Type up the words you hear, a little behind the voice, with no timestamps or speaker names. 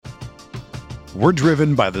We're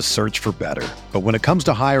driven by the search for better. But when it comes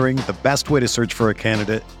to hiring, the best way to search for a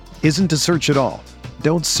candidate isn't to search at all.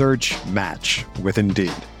 Don't search, match with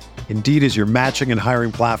Indeed. Indeed is your matching and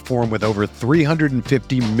hiring platform with over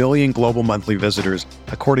 350 million global monthly visitors,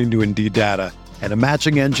 according to Indeed data, and a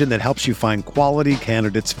matching engine that helps you find quality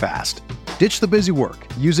candidates fast. Ditch the busy work.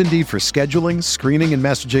 Use Indeed for scheduling, screening, and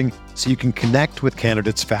messaging so you can connect with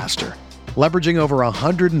candidates faster. Leveraging over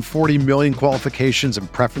 140 million qualifications and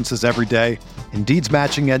preferences every day, Indeed's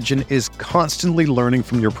matching engine is constantly learning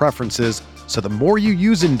from your preferences, so the more you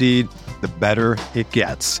use Indeed, the better it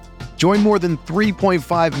gets. Join more than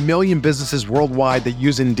 3.5 million businesses worldwide that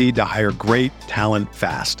use Indeed to hire great talent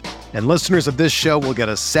fast. And listeners of this show will get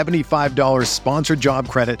a $75 sponsored job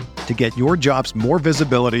credit to get your jobs more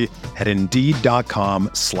visibility at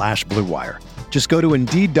Indeed.com/Blue Wire. Just go to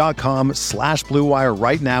Indeed.com/Blue Wire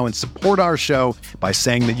right now and support our show by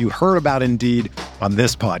saying that you heard about Indeed on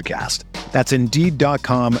this podcast. That's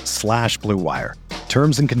Indeed.com/Blue Wire.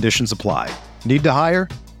 Terms and conditions apply. Need to hire?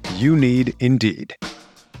 You need Indeed.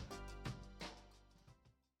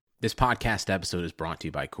 This podcast episode is brought to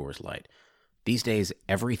you by Coors Light. These days,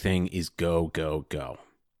 everything is go, go, go.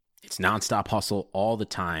 It's nonstop hustle all the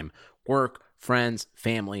time. Work, friends,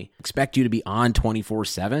 family, expect you to be on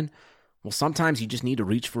 24/7. Well, sometimes you just need to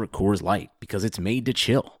reach for a Coors Light because it's made to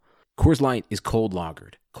chill. Coors Light is cold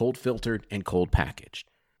lagered, cold filtered, and cold packaged.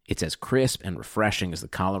 It's as crisp and refreshing as the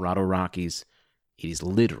Colorado Rockies. It is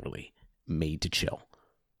literally made to chill.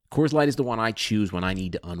 Coors Light is the one I choose when I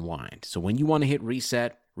need to unwind. So when you want to hit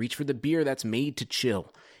reset, reach for the beer that's made to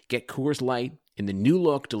chill. Get Coors Light in the new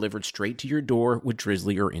look delivered straight to your door with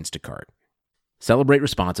Drizzly or Instacart. Celebrate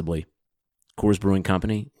responsibly. Coors Brewing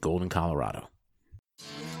Company, Golden, Colorado.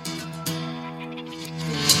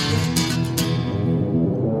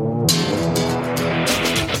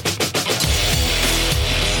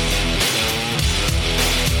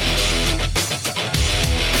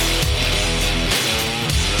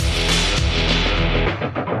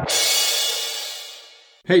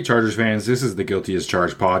 Hey Chargers fans, this is the Guilty as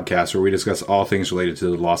Charged podcast where we discuss all things related to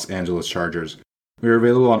the Los Angeles Chargers. We are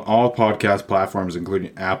available on all podcast platforms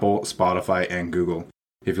including Apple, Spotify, and Google.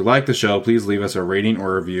 If you like the show, please leave us a rating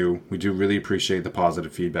or review. We do really appreciate the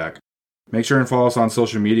positive feedback. Make sure and follow us on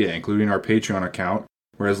social media, including our Patreon account,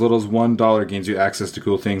 where as little as $1 gains you access to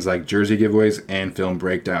cool things like jersey giveaways and film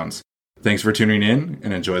breakdowns. Thanks for tuning in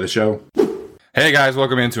and enjoy the show. Hey guys,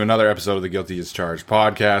 welcome into another episode of the Guilty as Charged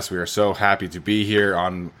podcast. We are so happy to be here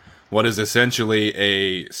on what is essentially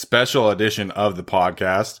a special edition of the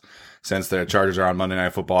podcast. Since the Chargers are on Monday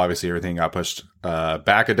Night Football, obviously everything got pushed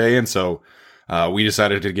back a day, and so we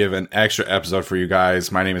decided to give an extra episode for you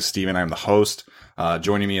guys. My name is Steven, I'm the host.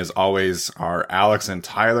 Joining me as always are Alex and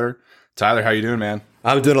Tyler. Tyler, how you doing, man?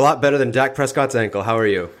 I'm doing a lot better than Dak Prescott's ankle. How are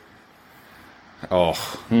you? Oh,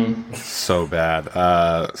 so bad.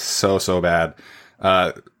 So bad.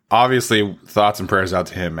 Obviously, thoughts and prayers out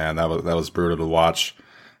to him, man. That was brutal to watch.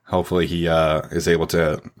 Hopefully he is able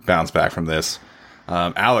to bounce back from this.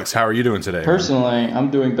 Alex, how are you doing today? Personally, I'm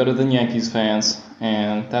doing better than Yankees fans,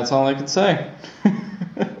 and that's all I can say.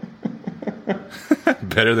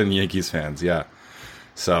 Better than Yankees fans, yeah.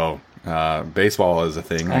 So, baseball is a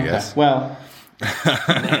thing, I guess. Well.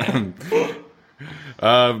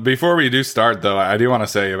 Before we do start, though, I do want to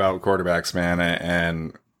say about quarterbacks, man,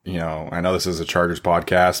 and, you know, I know this is a Chargers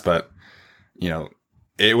podcast, but, you know,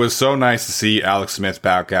 it was so nice to see Alex Smith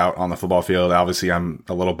back out on the football field. Obviously, I'm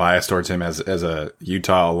a little biased towards him as a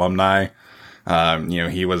Utah alumni. You know,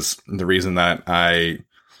 he was the reason that I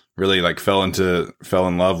really fell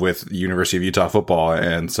in love with the University of Utah football.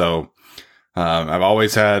 And so, I've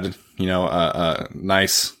always had, you know, a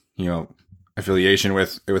nice, you know, affiliation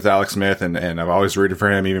with Alex Smith, and I've always rooted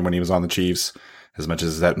for him, even when he was on the Chiefs, as much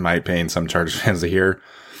as that might pain some Chargers fans to hear.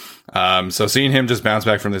 So seeing him just bounce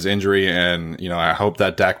back from this injury, and, you know, I hope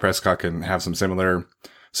that Dak Prescott can have some similar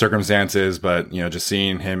circumstances, but, you know, just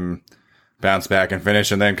seeing him bounce back and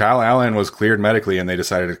finish. And then Kyle Allen was cleared medically, and they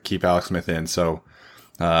decided to keep Alex Smith in. So,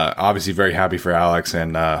 obviously very happy for Alex,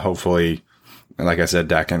 and, hopefully, like I said,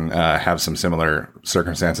 Dak can, have some similar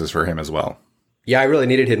circumstances for him as well. Yeah, I really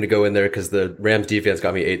needed him to go in there because the Rams defense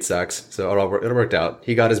got me 8 sacks, so it worked out.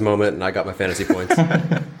 He got his moment, and I got my fantasy points.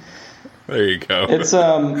 There you go. It's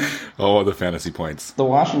oh, the fantasy points. The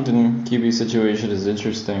Washington QB situation is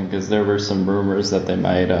interesting because there were some rumors that they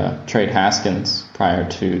might trade Haskins prior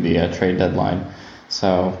to the trade deadline.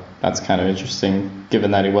 So that's kind of interesting, given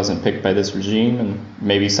that he wasn't picked by this regime, and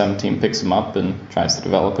maybe some team picks him up and tries to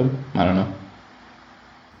develop him. I don't know.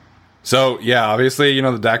 So, yeah, obviously, you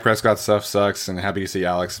know, the Dak Prescott stuff sucks, and happy to see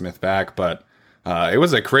Alex Smith back, but It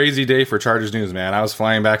was a crazy day for Chargers news, man. I was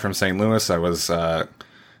flying back from St. Louis. I was,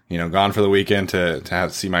 gone for the weekend to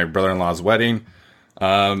see my brother-in-law's wedding.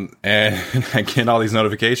 And I get all these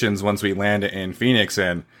notifications once we land in Phoenix,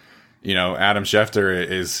 and, Adam Schefter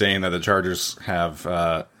is saying that the Chargers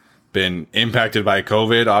have, been impacted by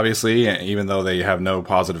COVID, obviously, even though they have no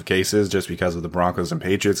positive cases, just because of the Broncos and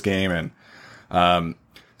Patriots game. And,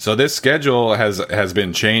 so this schedule has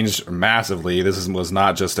been changed massively. This was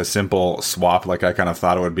not just a simple swap like I kind of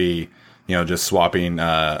thought it would be, just swapping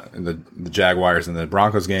the Jaguars and the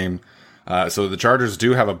Broncos game. So the Chargers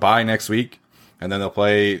do have a bye next week, and then they'll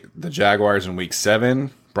play the Jaguars in week 7,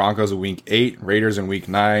 Broncos in week 8, Raiders in week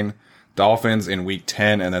 9, Dolphins in week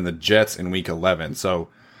 10, and then the Jets in week 11. So,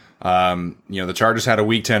 the Chargers had a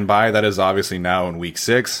week 10 bye. That is obviously now in week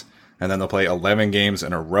 6, and then they'll play 11 games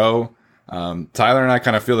in a row. Tyler and I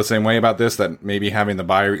kind of feel the same way about this, that maybe having the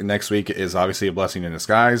bye next week is obviously a blessing in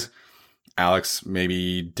disguise. Alex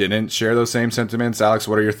maybe didn't share those same sentiments. Alex,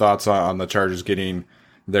 what are your thoughts on the Chargers getting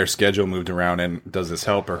their schedule moved around, and does this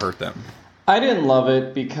help or hurt them? I didn't love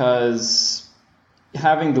it because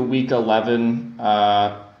having the week 11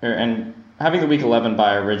 having the week 11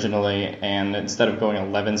 bye originally, and instead of going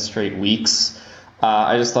 11 straight weeks,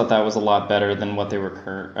 I just thought that was a lot better than what they're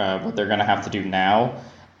going to have to do now.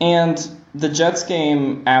 And the Jets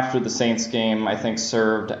game after the Saints game, I think,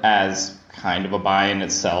 served as kind of a bye in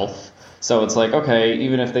itself. So it's like, okay,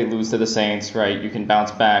 even if they lose to the Saints, right, you can bounce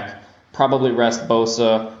back, probably rest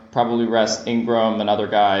Bosa, probably rest Ingram and other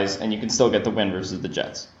guys, and you can still get the win versus the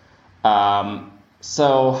Jets.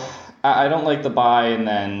 So I don't like the bye, and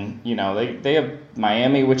then, they have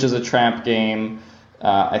Miami, which is a trap game.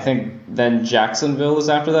 I think then Jacksonville is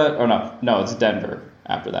after that. Or no, it's Denver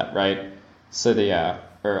after that, right? So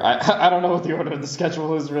I don't know what the order of the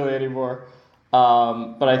schedule is really anymore.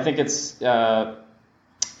 But I think it's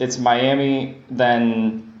Miami,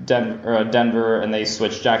 then Denver, and they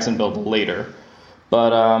switch Jacksonville to later.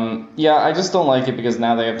 But I just don't like it because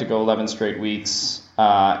now they have to go 11 straight weeks,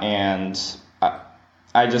 and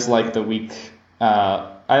I just like the week.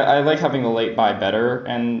 I like having the late bye better,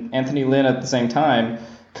 and Anthony Lynn at the same time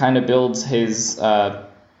kind of builds his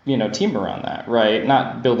team around that, right?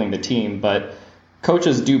 Not building the team, but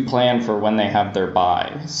coaches do plan for when they have their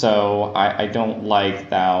bye. So I don't like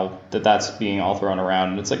now that's being all thrown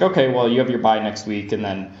around. And it's like, okay, well, you have your bye next week, and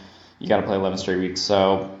then you got to play 11 straight weeks.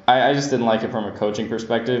 So I just didn't like it from a coaching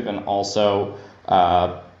perspective, and also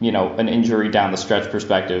an injury down the stretch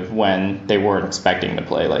perspective when they weren't expecting to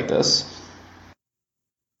play like this.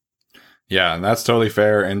 Yeah, and that's totally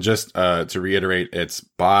fair. And just to reiterate, it's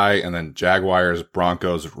bye and then Jaguars,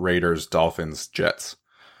 Broncos, Raiders, Dolphins, Jets.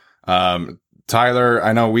 Tyler,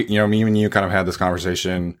 I know me and you kind of had this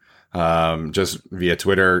conversation just via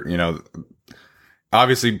Twitter.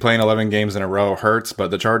 Obviously playing 11 games in a row hurts, but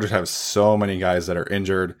the Chargers have so many guys that are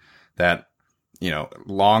injured that,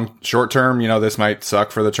 short term, this might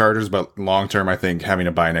suck for the Chargers, but long term, I think having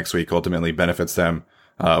a bye next week ultimately benefits them.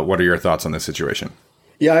 What are your thoughts on this situation?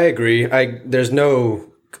 Yeah, I agree. There's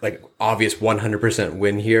no obvious 100%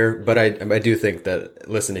 win here, but I do think that,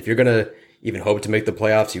 listen, if you're going to even hope to make the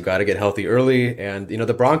playoffs, you got to get healthy early. And,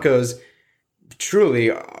 the Broncos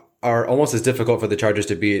truly are almost as difficult for the Chargers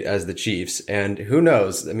to beat as the Chiefs. And who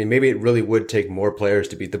knows? I mean, maybe it really would take more players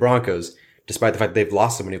to beat the Broncos, despite the fact that they've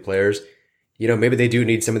lost so many players. Maybe they do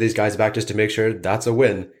need some of these guys back just to make sure that's a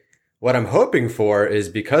win. What I'm hoping for is,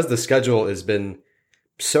 because the schedule has been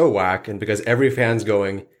so whack, and because every fan's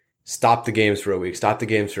going, stop the games for a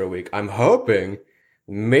week, I'm hoping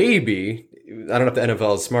maybe, I don't know if the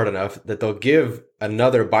NFL is smart enough, that they'll give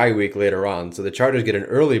another bye week later on. So the Chargers get an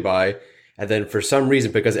early bye, and then for some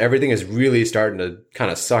reason, because everything is really starting to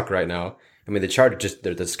kind of suck right now. I mean, the Chargers,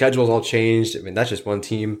 the schedule's all changed. I mean, that's just one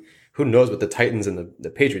team. Who knows what the Titans and the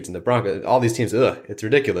Patriots and the Broncos, all these teams, it's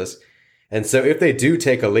ridiculous. And so if they do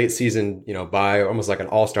take a late season, bye, almost like an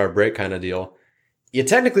all-star break kind of deal, you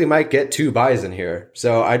technically might get 2 buys in here.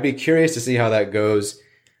 So I'd be curious to see how that goes.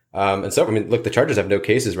 And so, I mean, look, the Chargers have no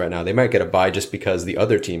cases right now. They might get a bye just because the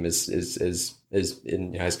other team has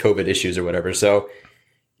COVID issues or whatever. So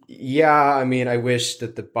yeah, I mean, I wish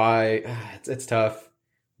that the bye, it's tough.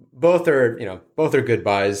 Both are good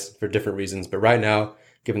buys for different reasons. But right now,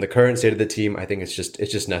 given the current state of the team, I think it's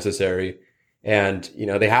just necessary. And,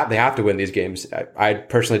 they have to win these games. I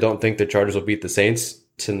personally don't think the Chargers will beat the Saints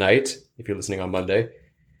tonight, if you're listening on Monday.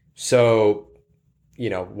 So,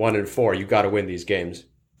 1-4, you got to win these games.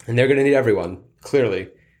 And they're going to need everyone, clearly.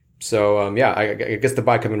 So, I guess the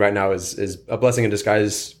bye coming right now is a blessing in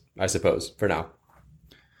disguise, I suppose, for now.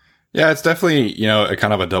 Yeah, it's definitely, a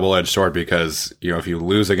kind of a double-edged sword because, if you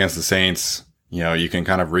lose against the Saints, you can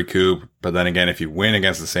kind of recoup. But then again, if you win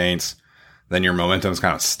against the Saints, then your momentum's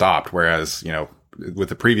kind of stopped. Whereas, with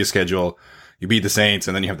the previous schedule, you beat the Saints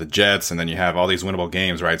and then you have the Jets and then you have all these winnable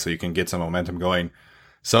games, right? So you can get some momentum going.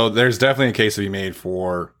 So there's definitely a case to be made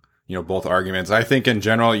for, both arguments. I think in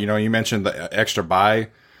general, you mentioned the extra bye.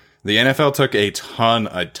 The NFL took a ton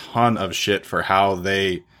of shit for how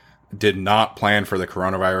they did not plan for the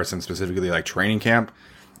coronavirus and specifically like training camp.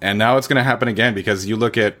 And now it's going to happen again because you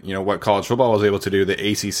look at, what college football was able to do.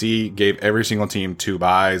 The ACC gave every single team 2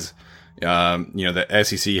 byes. The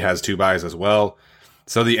SEC has 2 byes as well.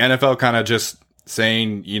 So the NFL kind of just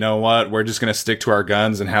saying, you know what, we're just going to stick to our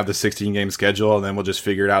guns and have the 16-game schedule and then we'll just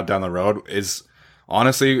figure it out down the road is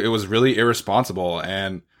honestly, it was really irresponsible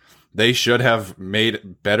and they should have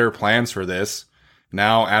made better plans for this.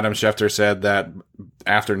 Now, Adam Schefter said that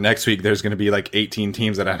after next week, there's going to be like 18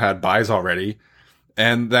 teams that have had byes already.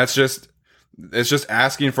 And it's just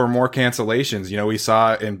asking for more cancellations. We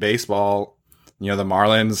saw in baseball, the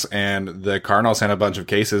Marlins and the Cardinals had a bunch of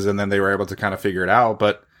cases and then they were able to kind of figure it out.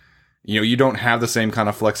 But, you don't have the same kind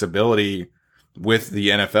of flexibility with the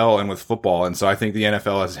NFL and with football. And so I think the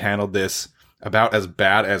NFL has handled this about as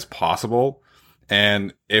bad as possible.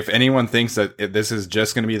 And if anyone thinks that this is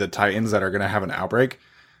just going to be the Titans that are going to have an outbreak,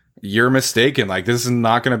 you're mistaken. Like, this is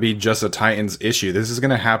not going to be just a Titans issue. This is going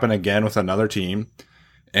to happen again with another team.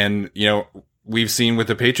 And, we've seen with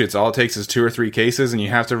the Patriots, all it takes is 2 or 3 cases and you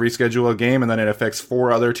have to reschedule a game and then it affects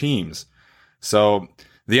 4 other teams. So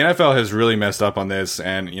the NFL has really messed up on this.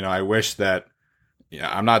 And, I wish that,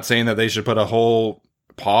 I'm not saying that they should put a whole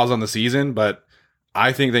pause on the season, but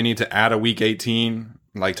I think they need to add a week 18.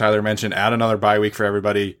 Like Tyler mentioned, add another bye week for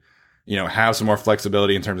everybody, have some more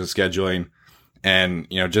flexibility in terms of scheduling and,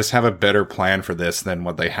 just have a better plan for this than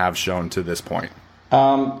what they have shown to this point.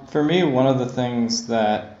 For me, one of the things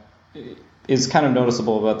that is kind of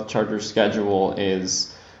noticeable about the Chargers schedule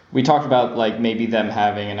is we talked about like maybe them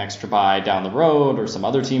having an extra bye down the road or some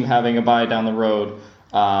other team having a bye down the road.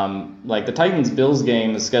 Like the Titans-Bills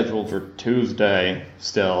game is scheduled for Tuesday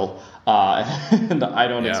still, and I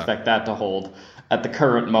don't expect that to hold at the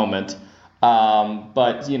current moment.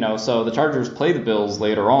 But, so the Chargers play the Bills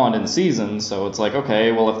later on in the season. So it's like,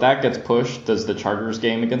 okay, well, if that gets pushed, does the Chargers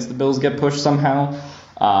game against the Bills get pushed somehow?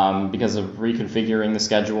 Because of reconfiguring the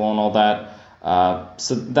schedule and all that.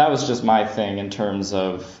 So that was just my thing in terms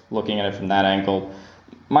of looking at it from that angle.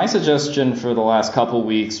 My suggestion for the last couple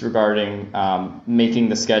weeks regarding making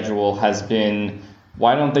the schedule has been,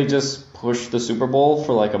 why don't they just push the Super Bowl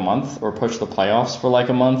for like a month or push the playoffs for like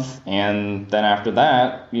a month? And then after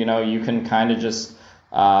that, you can kind of just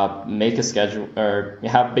make a schedule or you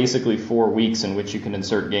have basically 4 weeks in which you can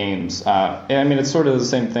insert games. It's sort of the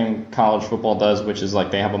same thing college football does, which is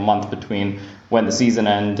like they have a month between when the season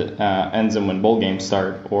ends and when bowl games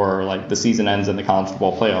start, or like the season ends and the college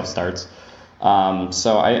football playoff starts.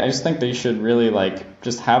 So I just think they should really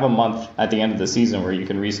just have a month at the end of the season where you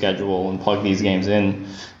can reschedule and plug these games in.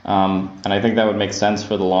 And I think that would make sense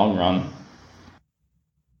for the long run.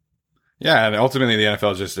 Yeah, and ultimately the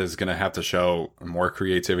NFL just is going to have to show more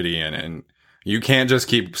creativity and you can't just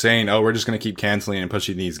keep saying, oh, we're just going to keep canceling and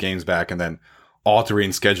pushing these games back and then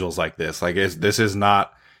altering schedules like this. This is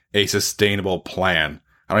not a sustainable plan.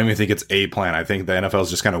 I don't even think it's a plan. I think the NFL is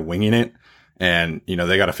just kind of winging it. And,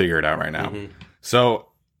 they got to figure it out right now. Mm-hmm. So,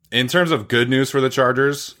 in terms of good news for the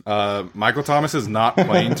Chargers, Michael Thomas is not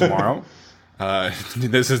playing tomorrow.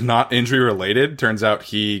 This is not injury related. Turns out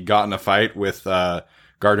he got in a fight with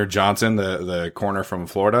Gardner Johnson, the corner from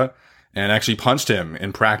Florida, and actually punched him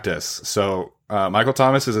in practice. So, Michael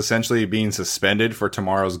Thomas is essentially being suspended for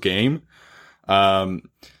tomorrow's game.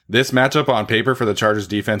 This matchup on paper for the Chargers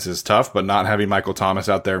defense is tough, but not having Michael Thomas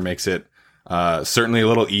out there makes it certainly a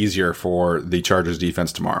little easier for the Chargers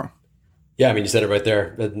defense tomorrow. Yeah, you said it right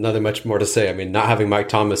there. Nothing much more to say. Not having Mike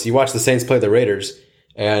Thomas, you watch the Saints play the Raiders,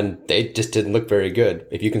 and they just didn't look very good.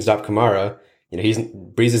 If you can stop Kamara,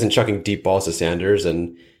 Breeze isn't chucking deep balls to Sanders,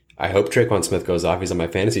 and I hope Traquan Smith goes off. He's on my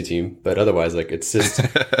fantasy team, but otherwise, it's just,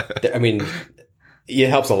 it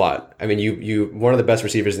helps a lot. You one of the best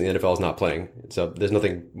receivers in the NFL is not playing, so there's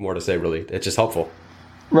nothing more to say really. It's just helpful.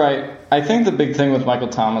 Right. I think the big thing with Michael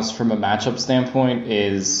Thomas from a matchup standpoint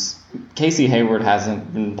is Casey Hayward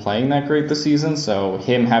hasn't been playing that great this season, so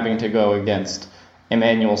him having to go against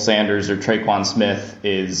Emmanuel Sanders or Traquan Smith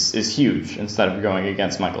is huge instead of going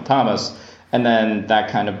against Michael Thomas. And then that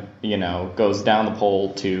kind of, goes down the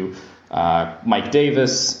pole to Mike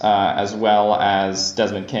Davis as well as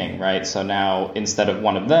Desmond King, right? So now instead of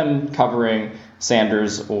one of them covering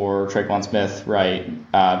Sanders or Traquan Smith, right,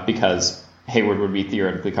 because Hayward would be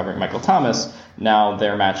theoretically covering Michael Thomas. Now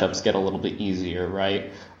their matchups get a little bit easier,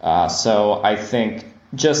 right? So I think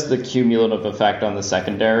just the cumulative effect on the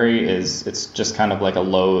secondary it's just kind of like a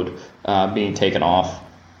load being taken off.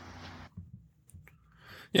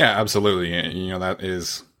 Yeah, absolutely. That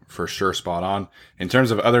is for sure spot on. In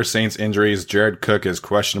terms of other Saints injuries, Jared Cook is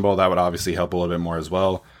questionable. That would obviously help a little bit more as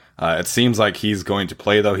well. It seems like he's going to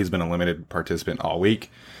play, though. He's been a limited participant all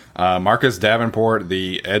week. Marcus Davenport,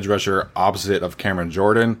 the edge rusher opposite of Cameron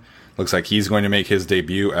Jordan, looks like he's going to make his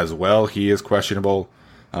debut as well. He is questionable,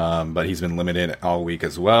 but he's been limited all week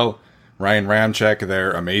as well. Ryan Ramczyk,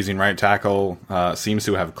 their amazing right tackle, seems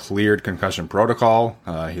to have cleared concussion protocol.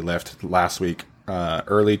 He left last week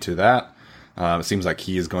early to that. It seems like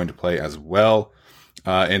he is going to play as well.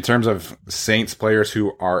 In terms of Saints players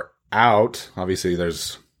who are out, obviously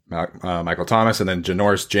there's Michael Thomas, and then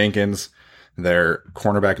Janoris Jenkins, their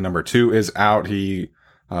cornerback number 2, is out. He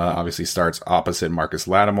obviously starts opposite Marcus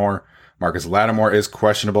Lattimore. Marcus Lattimore is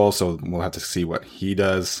questionable, so we'll have to see what he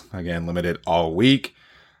does. Again, limited all week.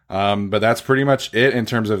 But that's pretty much it in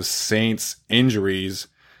terms of Saints injuries.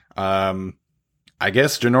 I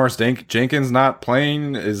guess Janoris Jenkins not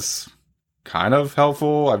playing is kind of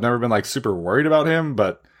helpful. I've never been super worried about him,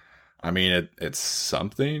 but I mean, it's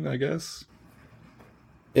something, I guess.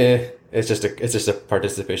 It's just a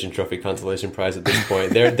participation trophy consolation prize at this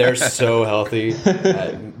point. They're so healthy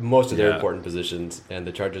at most of their important positions, and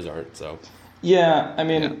the Chargers aren't. So yeah, I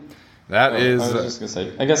mean. Yeah. That is. I was just gonna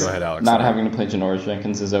say. I guess ahead, Alex, not having to play Janoris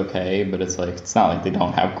Jenkins is okay, but it's not like they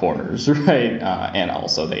don't have corners, right? And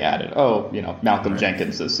also they added, Malcolm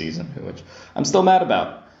Jenkins this season, which I'm still mad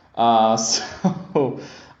about.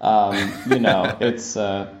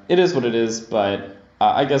 It is what it is. But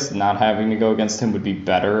I guess not having to go against him would be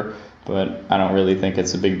better. But I don't really think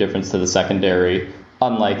it's a big difference to the secondary.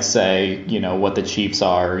 Unlike, say, what the Chiefs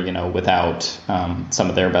are, without some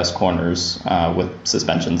of their best corners with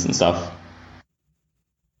suspensions and stuff.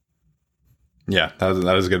 Yeah,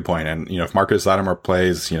 that is a good point. And, if Marcus Lattimore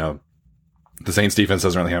plays, the Saints defense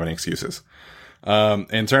doesn't really have any excuses.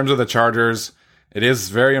 In terms of the Chargers, it is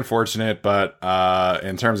very unfortunate, but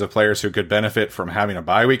in terms of players who could benefit from having a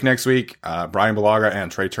bye week next week, Brian Bulaga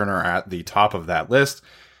and Trey Turner are at the top of that list.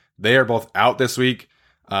 They are both out this week.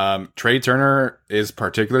 Trey Turner is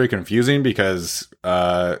particularly confusing because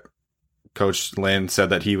Coach Lynn said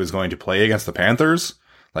that he was going to play against the Panthers.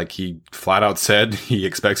 He flat out said he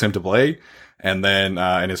expects him to play. And then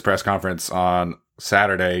in his press conference on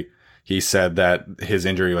Saturday, he said that his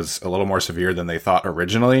injury was a little more severe than they thought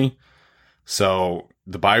originally. So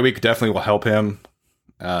the bye week definitely will help him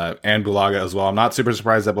and Bulaga as well. I'm not super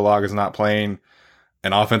surprised that Bulaga is not playing.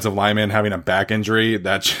 An offensive lineman having a back injury,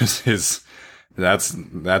 that just is... That's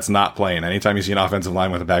not playing. Anytime you see an offensive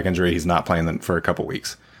line with a back injury, he's not playing for a couple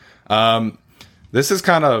weeks. This is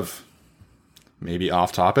kind of maybe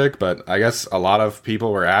off topic, but I guess a lot of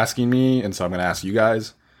people were asking me, and so I'm going to ask you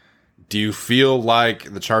guys, do you feel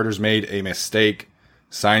like the Chargers made a mistake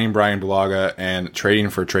signing Brian Bulaga and trading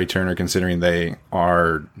for Trey Turner, considering they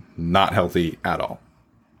are not healthy at all?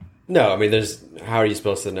 No, I mean, how are you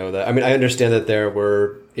supposed to know that? I mean, I understand that there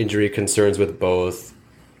were injury concerns with both.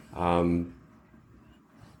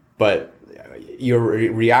 But your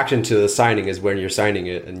reaction to the signing is when you're signing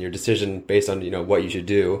it, and your decision based on what you should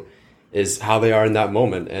do is how they are in that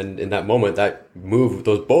moment. And in that moment, that move,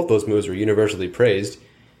 both those moves were universally praised.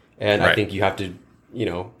 And right. I think you have to,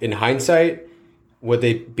 in hindsight, would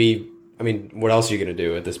they be? I mean, what else are you going to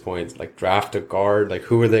do at this point? Draft a guard?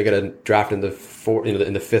 Who are they going to draft in the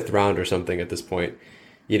fifth round or something at this point?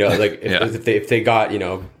 If they got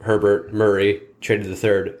Herbert, Murray, traded the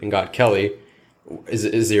third, and got Kelly.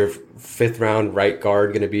 Is your fifth round right guard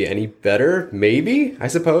going to be any better? Maybe, I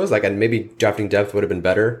suppose. And maybe drafting depth would have been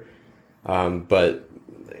better. But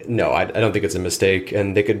no, I don't think it's a mistake.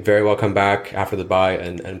 And they could very well come back after the bye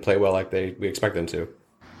and play well like we expect them to.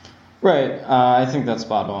 Right. I think that's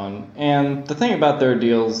spot on. And the thing about their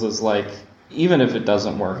deals is even if it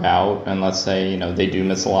doesn't work out, and let's say, they do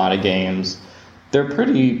miss a lot of games, they're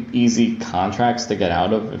pretty easy contracts to get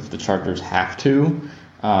out of if the Chargers have to.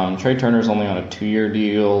 Trey Turner's only on a 2-year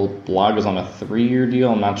deal. Bulaga's on a 3-year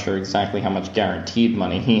deal. I'm not sure exactly how much guaranteed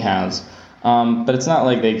money he has. But it's not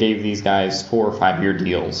like they gave these guys 4 or 5-year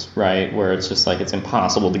deals, right? Where it's just it's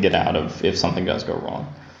impossible to get out of if something does go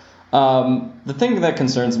wrong. The thing that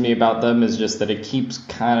concerns me about them is just that it keeps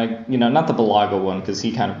kind of, not the Bulaga one because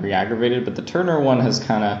he kind of re-aggravated, but the Turner one has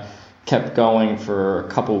kind of kept going for a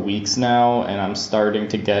couple weeks now, and I'm starting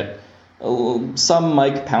to get some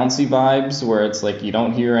Mike Pouncey vibes where it's you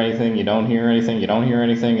don't hear anything,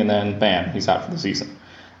 and then bam, he's out for the season.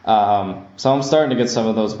 So I'm starting to get some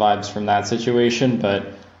of those vibes from that situation,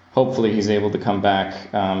 but hopefully he's able to come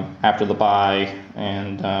back after the bye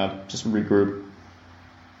and just regroup.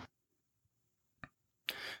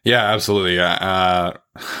 Yeah, absolutely. I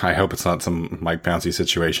hope it's not some Mike Pouncey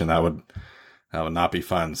situation. That would not be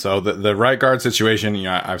fun. So the right guard situation,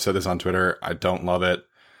 I've said this on Twitter. I don't love it.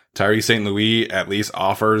 Tyree St. Louis at least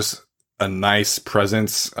offers a nice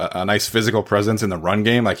presence, a nice physical presence in the run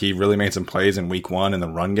game. Like, he really made some plays in week 1 in the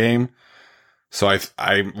run game. So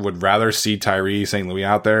I would rather see Tyree St. Louis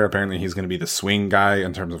out there. Apparently he's going to be the swing guy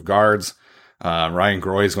in terms of guards. Ryan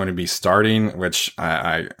Groy is going to be starting, which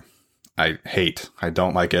I hate. I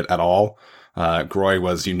don't like it at all. Groy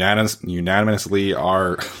was unanimously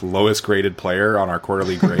our lowest graded player on our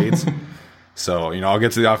quarterly grades. So, I'll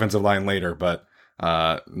get to the offensive line later, but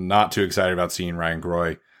not too excited about seeing Ryan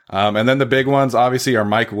Groy. And then the big ones, obviously, are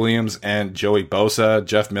Mike Williams and Joey Bosa.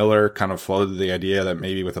 Jeff Miller kind of floated the idea that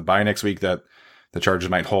maybe with a bye next week that the Chargers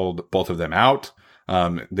might hold both of them out.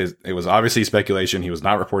 It was obviously speculation. He was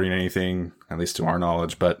not reporting anything, at least to our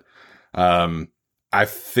knowledge. But I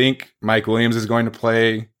think Mike Williams is going to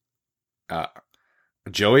play.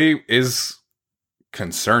 Joey is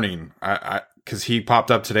concerning because he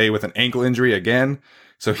popped up today with an ankle injury again.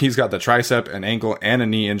 So he's got the tricep, an ankle, and a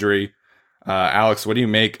knee injury. Alex, what do you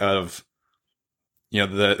make of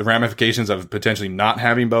the ramifications of potentially not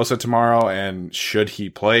having Bosa tomorrow? And should he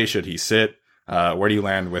play? Should he sit? Where do you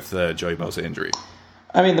land with the Joey Bosa injury?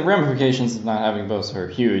 I mean, the ramifications of not having Bosa are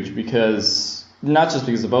huge because not just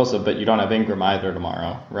because of Bosa, but you don't have Ingram either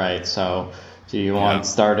tomorrow, right? So do you want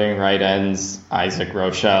starting right ends Isaac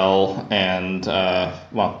Rochelle and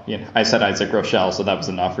I said Isaac Rochelle, so that was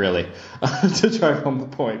enough really to drive home the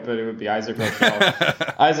point. But it would be Isaac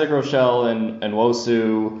Rochelle, and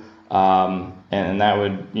Wosu, and that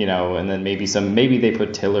would and then maybe they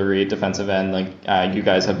put Tillery at defensive end like you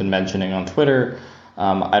guys have been mentioning on Twitter.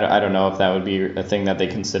 I don't know if that would be a thing that they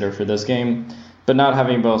consider for this game. But not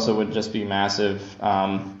having Bosa would just be massive,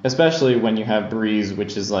 especially when you have Breeze,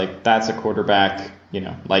 which is that's a quarterback,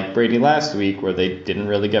 like Brady last week, where they didn't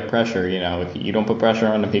really get pressure. If you don't put pressure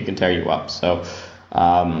on him, he can tear you up. So,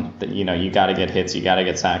 you got to get hits, you got to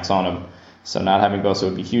get sacks on him. So not having Bosa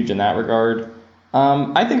would be huge in that regard.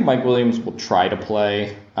 I think Mike Williams will try to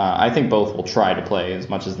play. I think both will try to play as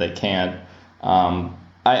much as they can.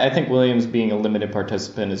 I think Williams being a limited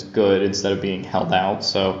participant is good instead of being held out.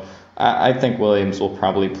 So I think Williams will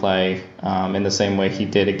probably play in the same way he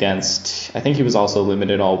did against. I think he was also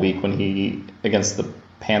limited all week against the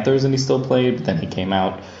Panthers, and he still played. But then he came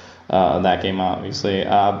out that game, obviously.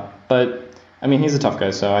 But I mean, he's a tough guy,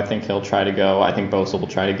 so I think he'll try to go. I think Bosa will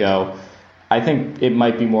try to go. I think it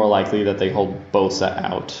might be more likely that they hold Bosa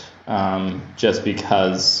out, just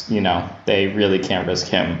because they really can't risk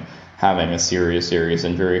him having a serious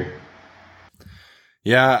injury.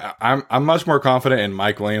 Yeah, I'm much more confident in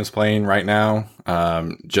Mike Williams playing right now,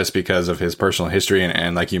 just because of his personal history.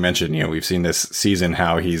 And like you mentioned, we've seen this season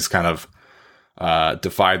how he's kind of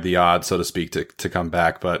defied the odds, so to speak, to come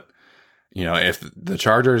back. But, if the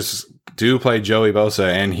Chargers do play Joey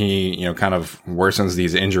Bosa and he, kind of worsens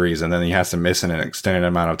these injuries and then he has to miss in an extended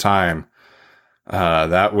amount of time,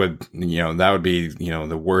 that would be,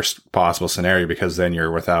 the worst possible scenario, because then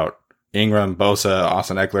you're without Ingram, Bosa,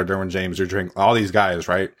 Austin Eckler, Derwin James, Drew Drink, all these guys,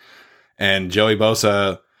 right? And Joey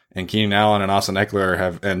Bosa and Keenan Allen and Austin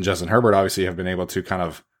Eckler and Justin Herbert obviously have been able to kind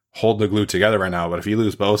of hold the glue together right now. But if you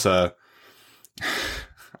lose Bosa,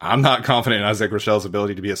 I'm not confident in Isaac Rochelle's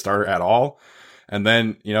ability to be a starter at all. And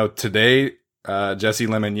then, today, Jesse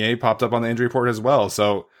Lemonnier popped up on the injury report as well.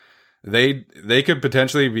 So they could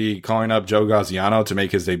potentially be calling up Joe Gaziano to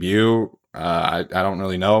make his debut. I don't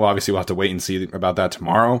really know. Obviously, we'll have to wait and see about that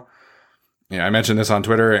tomorrow. I mentioned this on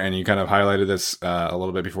Twitter, and you kind of highlighted this a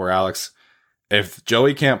little bit before, Alex. If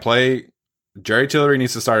Joey can't play, Jerry Tillery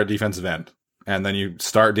needs to start at defensive end, and then you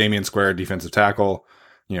start Damian Square at defensive tackle.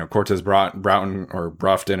 Cortez Broughton or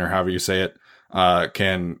Bruffton, or however you say it,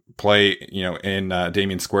 can play, in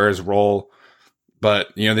Damian Square's role.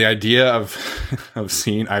 But, the idea of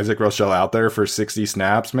seeing Isaac Rochelle out there for 60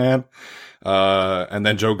 snaps, man, and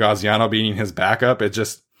then Joe Gaziano being his backup, it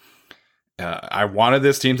just... I wanted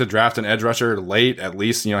this team to draft an edge rusher late, at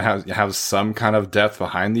least, have some kind of depth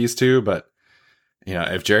behind these two. But,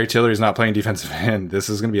 if Jerry Tillery's not playing defensive end, this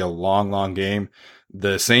is going to be a long, long game.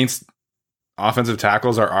 The Saints offensive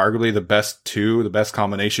tackles are arguably the best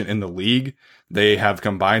combination in the league. They have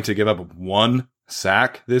combined to give up 1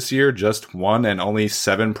 sack this year, just 1, and only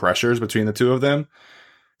 7 pressures between the two of them.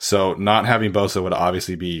 So not having Bosa would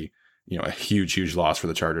obviously be, a huge, huge loss for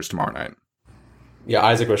the Chargers tomorrow night. Yeah,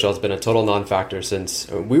 Isaac Rochelle's been a total non-factor since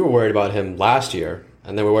we were worried about him last year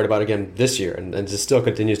And then we're worried about it again this year. And it still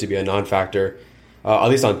continues to be a non-factor, at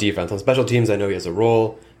least on defense. On special teams, I know he has a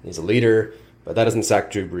role, he's a leader, but that doesn't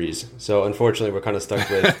sack Drew Brees. So unfortunately, we're kind of stuck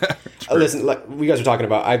with... listen, like we guys are talking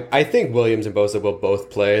about, I think Williams and Bosa will both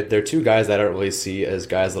play. They're two guys that I don't really see as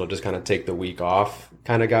guys that'll just kind of take the week off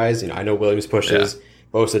kind of guys. I know Williams pushes,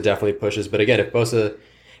 Bosa definitely pushes. But again, if Bosa...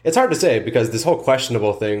 It's hard to say because this whole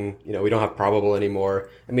questionable thing, we don't have probable anymore.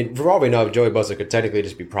 I mean, for all we know, Joey Bosa could technically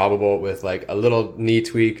just be probable with like a little knee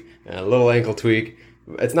tweak and a little ankle tweak.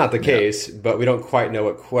 It's not the case, but we don't quite know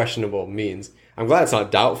what questionable means. I'm glad it's not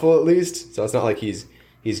doubtful at least, so it's not like he's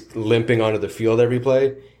limping onto the field every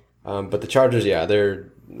play. But the Chargers, they're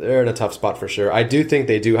in a tough spot for sure. I do think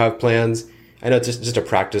they do have plans. I know it's just a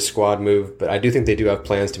practice squad move, but I do think they do have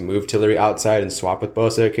plans to move Tillery outside and swap with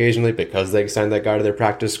Bosa occasionally because they signed that guy to their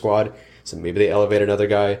practice squad. So maybe they elevate another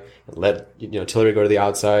guy and let Tillery go to the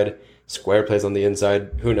outside. Square plays on the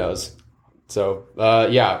inside. Who knows? So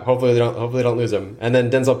hopefully they don't lose him. And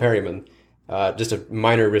then Denzel Perryman, just a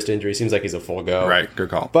minor wrist injury. Seems like he's a full go. Right,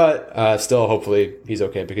 good call. But still, hopefully he's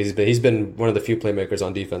okay because he's been one of the few playmakers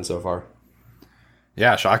on defense so far.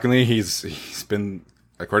 Yeah, shockingly, he's been,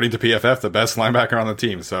 according to PFF, the best linebacker on the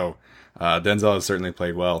team. So Denzel has certainly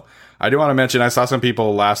played well. I do want to mention, I saw some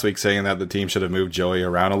people last week saying that the team should have moved Joey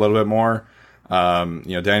around a little bit more.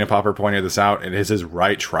 Daniel Popper pointed this out. It is his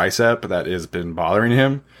right tricep that has been bothering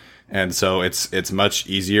him. And so it's much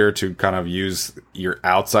easier to kind of use your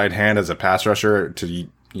outside hand as a pass rusher to,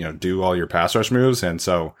 do all your pass rush moves. And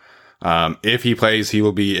so if he plays, he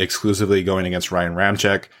will be exclusively going against Ryan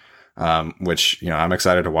Ramczyk. Which, I'm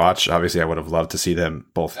excited to watch. Obviously, I would have loved to see them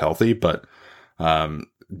both healthy, but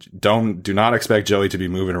do not expect Joey to be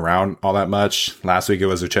moving around all that much. Last week, it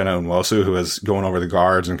was Uchenna Nwosu who was going over the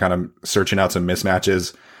guards and kind of searching out some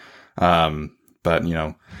mismatches. But,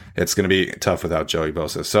 it's going to be tough without Joey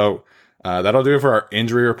Bosa. So that'll do it for our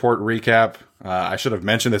injury report recap. I should have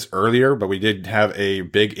mentioned this earlier, but we did have a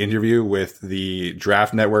big interview with the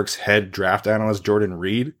Draft Network's head draft analyst, Jordan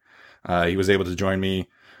Reid. He was able to join me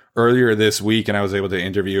earlier this week, and I was able to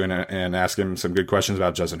interview and ask him some good questions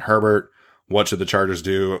about Justin Herbert. What should the Chargers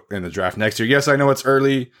do in the draft next year? Yes, I know it's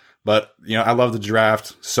early, but I love the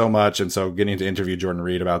draft so much, and so getting to interview Jordan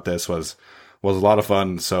Reid about this was a lot of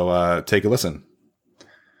fun. So take a listen.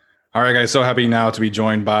 All right, guys. So happy now to be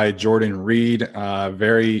joined by Jordan Reid,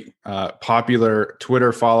 very popular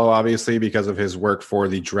Twitter follow, obviously, because of his work for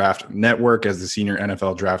the Draft Network as the senior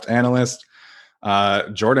NFL draft analyst.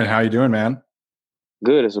 Jordan, how you doing, man?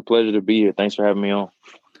 Good. It's a pleasure to be here. Thanks for having me on.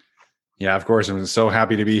 Yeah, of course. I'm so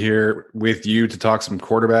happy to be here with you to talk some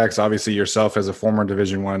quarterbacks. Obviously, yourself as a former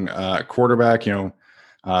Division I quarterback, one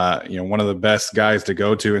of the best guys to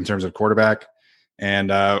go to in terms of quarterback. And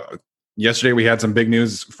yesterday we had some big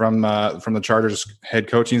news from the Chargers head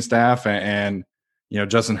coaching staff, and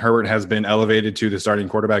Justin Herbert has been elevated to the starting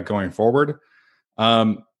quarterback going forward.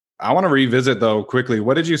 I want to revisit, though, quickly.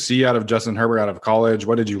 What did you see out of Justin Herbert out of college?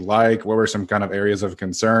 What did you like? What were some kind of areas of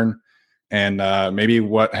concern? And maybe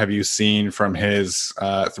what have you seen from his 3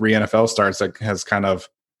 NFL starts that has kind of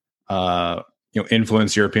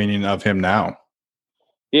influenced your opinion of him now?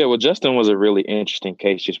 Yeah, well, Justin was a really interesting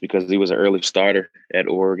case just because he was an early starter at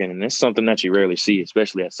Oregon. And it's something that you rarely see,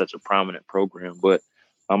 especially at such a prominent program. But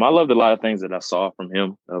I loved a lot of things that I saw from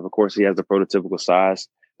him. Of course, he has the prototypical size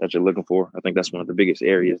that you're looking for. I think that's one of the biggest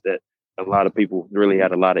areas that a lot of people really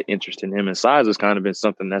had a lot of interest in him. And size has kind of been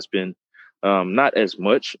something that's been not as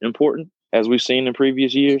much important as we've seen in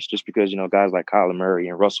previous years, just because, guys like Kyler Murray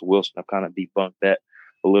and Russell Wilson have kind of debunked that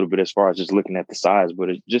a little bit as far as just looking at the size, but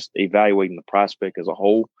it's just evaluating the prospect as a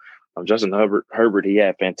whole. Justin Herbert, he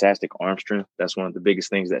had fantastic arm strength. That's one of the biggest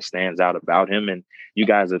things that stands out about him. And you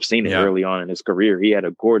guys have seen it early on in his career. He had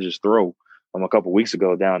a gorgeous throw a couple weeks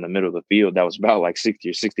ago down the middle of the field that was about like 60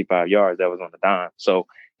 or 65 yards that was on the dime. So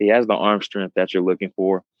he has the arm strength that you're looking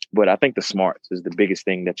for. But I think the smarts is the biggest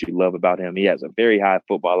thing that you love about him. He has a very high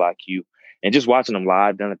football IQ. And just watching him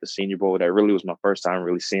live down at the Senior Bowl, that really was my first time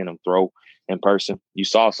really seeing him throw in person. You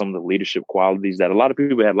saw some of the leadership qualities that a lot of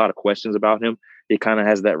people had a lot of questions about him. He kind of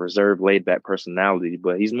has that reserved, laid-back personality,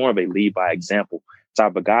 but he's more of a lead-by-example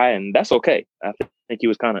type of guy, and that's okay. I think he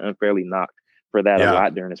was kind of unfairly knocked for that a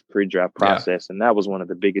lot during his pre-draft process, and that was one of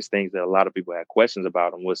the biggest things that a lot of people had questions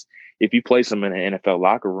about him was if you place him in an NFL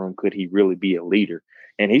locker room, could he really be a leader?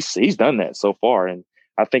 And he's done that so far, and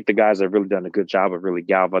I think the guys have really done a good job of really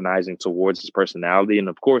galvanizing towards his personality. And,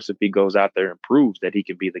 of course, if he goes out there and proves that he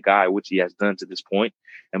can be the guy, which he has done to this point,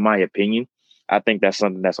 in my opinion, I think that's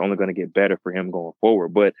something that's only going to get better for him going forward.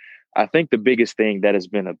 But I think the biggest thing that has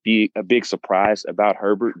been a big surprise about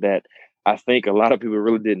Herbert that I think a lot of people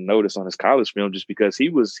really didn't notice on his college film just because he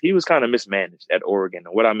was kind of mismanaged at Oregon.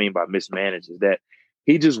 And what I mean by mismanaged is that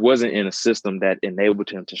he just wasn't in a system that enabled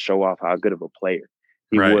him to show off how good of a player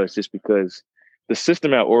he Right. was, just because the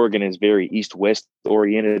system at Oregon is very east-west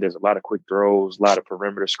oriented. There's a lot of quick throws, a lot of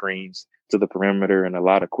perimeter screens to the perimeter, and a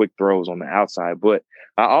lot of quick throws on the outside. But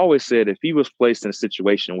I always said if he was placed in a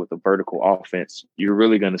situation with a vertical offense, you're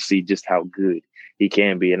really going to see just how good he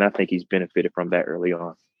can be. And I think he's benefited from that early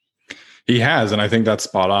on. He has, and I think that's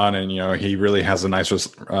spot on. And he really has a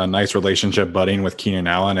nice relationship budding with Keenan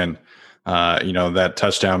Allen, and that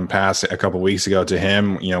touchdown pass a couple weeks ago to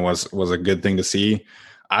him, was a good thing to see.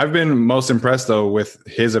 I've been most impressed though with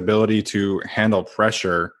his ability to handle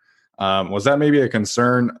pressure. Was that maybe a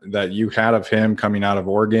concern that you had of him coming out of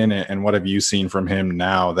Oregon, and what have you seen from him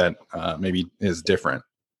now that maybe is different?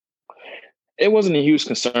 It wasn't a huge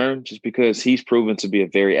concern just because he's proven to be a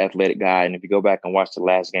very athletic guy. And if you go back and watch the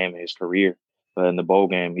last game of his career in the bowl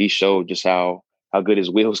game, he showed just how good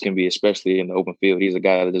his wheels can be, especially in the open field. He's a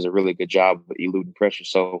guy that does a really good job of eluding pressure.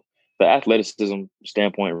 So the athleticism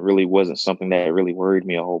standpoint really wasn't something that really worried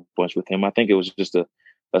me a whole bunch with him. I think it was just a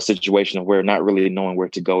situation of where not really knowing where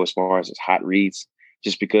to go as far as his hot reads,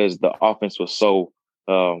 just because the offense was so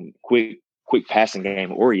quick passing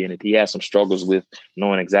game oriented. He had some struggles with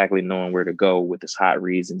knowing where to go with his hot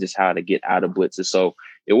reads and just how to get out of blitzes. So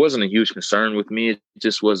it wasn't a huge concern with me. It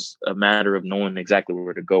just was a matter of knowing exactly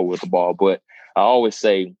where to go with the ball. But I always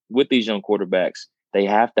say with these young quarterbacks, they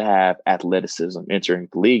have to have athleticism entering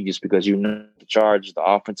the league, just because the Chargers, the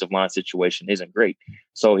offensive line situation isn't great.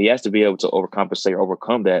 So he has to be able to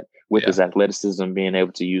overcome that with his athleticism, being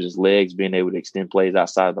able to use his legs, being able to extend plays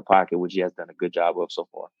outside of the pocket, which he has done a good job of so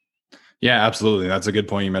far. Yeah, absolutely. That's a good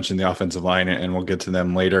point. You mentioned the offensive line, and we'll get to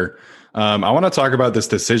them later. I want to talk about this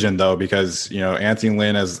decision, though, because Anthony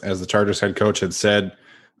Lynn, as the Chargers head coach, had said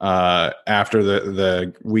after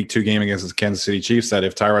the Week 2 game against the Kansas City Chiefs that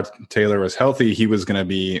if Tyrod Taylor was healthy, he was going to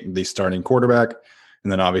be the starting quarterback.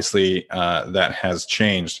 And then obviously that has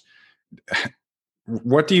changed.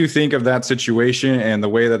 What do you think of that situation and the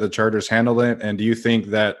way that the Chargers handled it? And do you think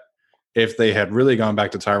that if they had really gone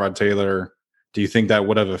back to Tyrod Taylor, do you think that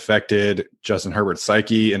would have affected Justin Herbert's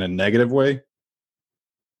psyche in a negative way?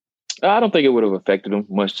 I don't think it would have affected him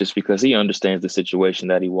much, just because he understands the situation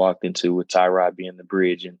that he walked into with Tyrod being the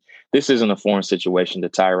bridge. And this isn't a foreign situation to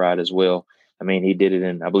Tyrod as well. I mean, he did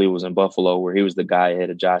it I believe it was in Buffalo, where he was the guy ahead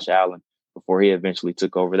of Josh Allen before he eventually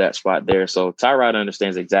took over that spot there. So Tyrod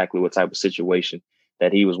understands exactly what type of situation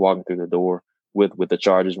that he was walking through the door with the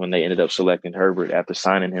Chargers when they ended up selecting Herbert after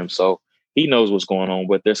signing him. So he knows what's going on,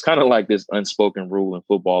 but there's kind of like this unspoken rule in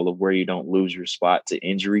football of where you don't lose your spot to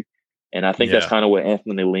injury. And I think that's kind of what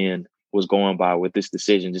Anthony Lynn was going by with this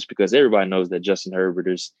decision, just because everybody knows that Justin Herbert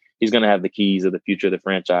he's going to have the keys of the future of the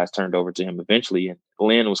franchise turned over to him eventually. And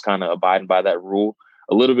Lynn was kind of abiding by that rule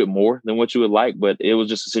a little bit more than what you would like, but it was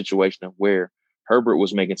just a situation of where Herbert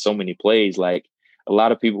was making so many plays. Like, a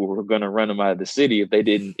lot of people were going to run him out of the city if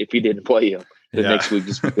he didn't play him the next week,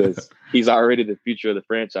 just because he's already the future of the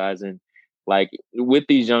franchise. And like with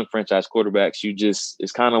these young franchise quarterbacks,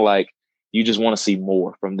 it's kind of like you just want to see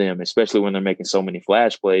more from them, especially when they're making so many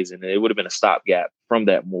flash plays. And it would have been a stopgap from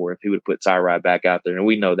that more if he would have put Tyrod back out there. And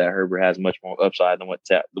we know that Herbert has much more upside than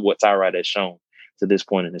what Tyrod has shown to this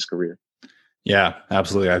point in his career. Yeah,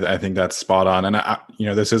 absolutely. I think that's spot on. And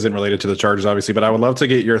this isn't related to the Chargers, obviously, but I would love to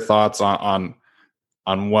get your thoughts on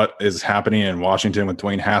what is happening in Washington with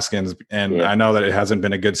Dwayne Haskins. And I know that it hasn't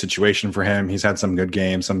been a good situation for him. He's had some good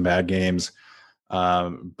games, some bad games.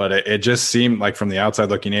 But it just seemed like, from the outside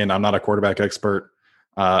looking in, I'm not a quarterback expert.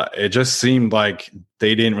 It just seemed like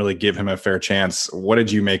they didn't really give him a fair chance. What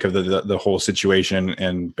did you make of the whole situation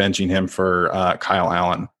and benching him for Kyle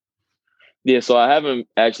Allen? Yeah, so I haven't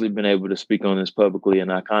actually been able to speak on this publicly,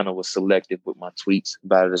 and I kind of was selective with my tweets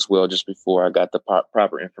about it as well, just before I got the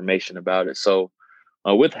proper information about it. So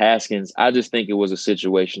with Haskins, I just think it was a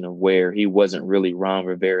situation of where he wasn't really Ron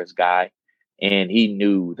Rivera's guy, and he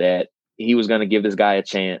knew that he was going to give this guy a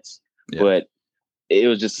chance, but it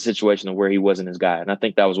was just a situation of where he wasn't his guy. And I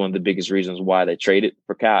think that was one of the biggest reasons why they traded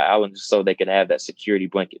for Kyle Allen, just so they could have that security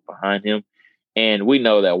blanket behind him. And we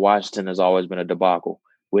know that Washington has always been a debacle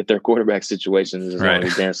with their quarterback situations. There's only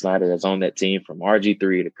Dan Snyder that's on that team, from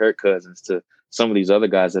RG3 to Kirk Cousins to some of these other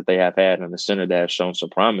guys that they have had in the center that have shown some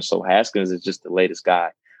promise. So Haskins is just the latest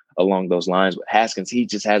guy along those lines. But Haskins, he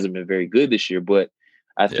just hasn't been very good this year. But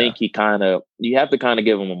I think you have to kind of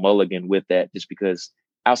give him a mulligan with that, just because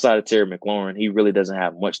outside of Terry McLaurin, he really doesn't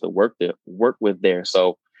have much to work with there.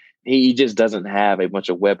 So he just doesn't have a bunch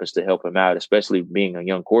of weapons to help him out, especially being a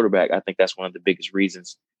young quarterback. I think that's one of the biggest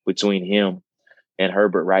reasons between him and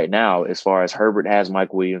Herbert right now. As far as Herbert has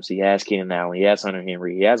Mike Williams, he has Keenan Allen, he has Hunter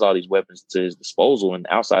Henry, he has all these weapons to his disposal. And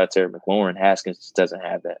outside of Terry McLaurin, Haskins just doesn't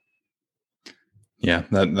have that. Yeah,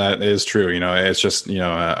 that is true. It's just,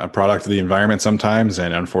 a product of the environment sometimes.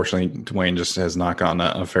 And unfortunately, Dwayne just has not gotten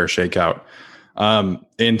a fair shakeout.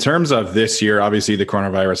 In terms of this year, obviously the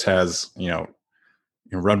coronavirus has,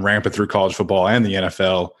 run rampant through college football and the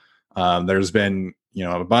NFL. There's been,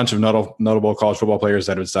 a bunch of notable college football players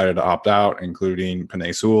that have decided to opt out, including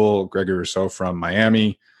Penei Sewell, Gregory Rousseau from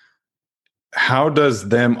Miami. How does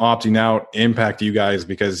them opting out impact you guys?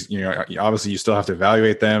 Because, obviously you still have to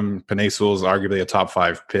evaluate them. Penei Sewell is arguably a top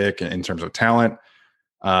 5 pick in terms of talent.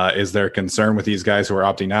 Is there concern with these guys who are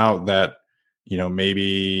opting out that,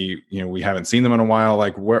 maybe, we haven't seen them in a while?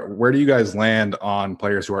 Like where do you guys land on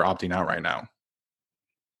players who are opting out right now?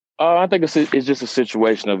 I think it's just a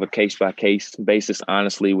situation of a case-by-case basis,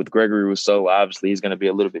 honestly. With Gregory Rousseau, obviously, he's going to be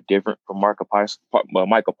a little bit different from Michael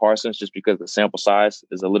Parsons just because the sample size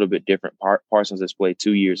is a little bit different. Parsons has played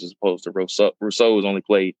 2 years as opposed to Rousseau. Rousseau has only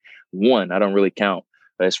played 1. I don't really count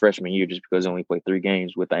his freshman year just because he only played 3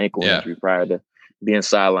 games with the ankle injury prior to being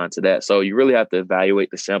sidelined to that. So you really have to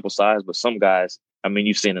evaluate the sample size. But some guys,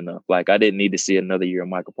 you've seen enough. Like, I didn't need to see another year of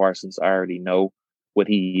Michael Parsons. I already know what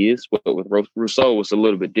he is. But with Rousseau, it's a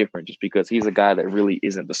little bit different just because he's a guy that really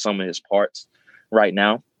isn't the sum of his parts right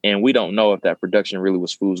now. And we don't know if that production really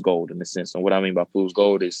was fool's gold in a sense. And what I mean by fool's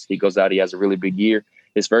gold is he goes out, he has a really big year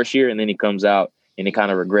his first year, and then he comes out and he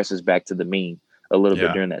kind of regresses back to the mean a little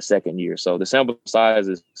bit during that second year. So the sample size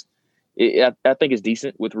is, I think it's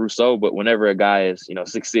decent with Rousseau, but whenever a guy is,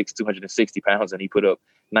 6'6", 260 pounds, and he put up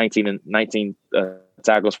 19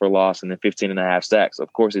 tackles for loss and then 15.5 sacks,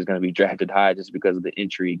 of course he's going to be drafted high just because of the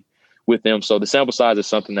intrigue with them. So the sample size is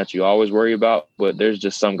something that you always worry about, but there's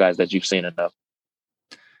just some guys that you've seen enough.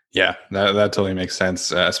 Yeah, that totally makes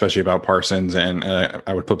sense, especially about Parsons, and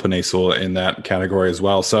I would put Penei Sewell in that category as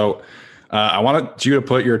well. So I wanted you to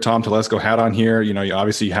put your Tom Telesco hat on here. You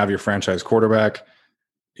obviously have your franchise quarterback.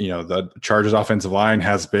 The Chargers offensive line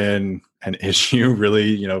has been an issue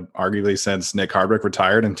really, arguably since Nick Hardwick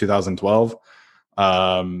retired in 2012.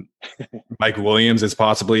 Mike Williams is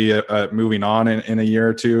possibly moving on in a year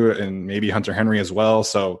or two, and maybe Hunter Henry as well.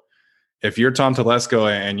 So if you're Tom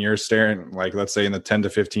Telesco and you're staring, like, let's say in the 10 to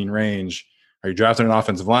 15 range, are you drafting an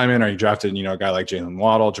offensive lineman? Are you drafting, a guy like Jalen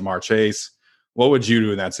Waddle, Jamar Chase? What would you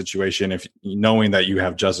do in that situation if knowing that you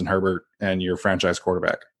have Justin Herbert and your franchise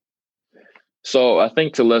quarterback? So I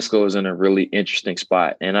think Telesco is in a really interesting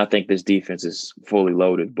spot, and I think this defense is fully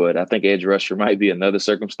loaded. But I think edge rusher might be another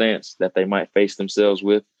circumstance that they might face themselves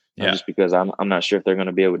with, just because I'm not sure if they're going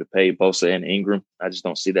to be able to pay Bosa and Ingram. I just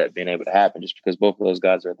don't see that being able to happen just because both of those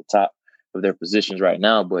guys are at the top of their positions right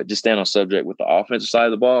now. But just staying on subject with the offensive side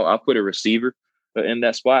of the ball, I'll put a receiver in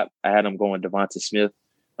that spot. I had him going Devonta Smith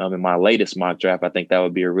in my latest mock draft. I think that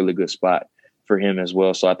would be a really good spot for him as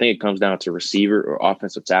well. So I think it comes down to receiver or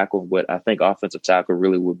offensive tackle, but I think offensive tackle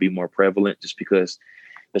really would be more prevalent just because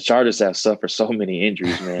the Chargers have suffered so many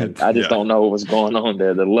injuries, man. I just don't know what's going on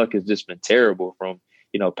there. The luck has just been terrible from,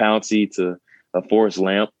 Pouncey to Forrest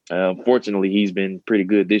Lamp. Unfortunately, he's been pretty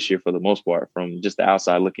good this year for the most part from just the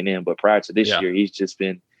outside looking in. But prior to this year, he's just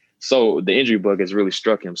been the injury bug has really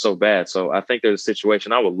struck him so bad. So I think there's a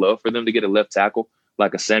situation I would love for them to get a left tackle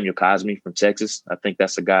like a Samuel Cosmi from Texas. I think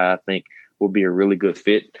that's a guy will be a really good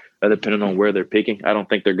fit, depending on where they're picking. I don't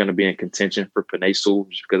think they're going to be in contention for Penei Sewell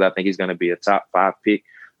just because I think he's going to be a top 5 pick.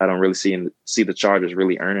 I don't really see the Chargers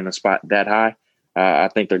really earning a spot that high. I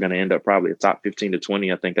think they're going to end up probably a top 15 to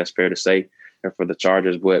 20. I think that's fair to say for the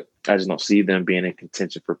Chargers, but I just don't see them being in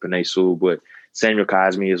contention for Penei Sewell. But Samuel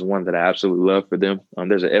Cosmi is one that I absolutely love for them.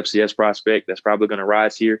 There's an FCS prospect that's probably going to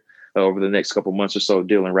rise here over the next couple months or so,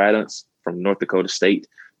 Dylan Radunz from North Dakota State,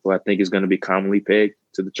 who I think is going to be commonly pegged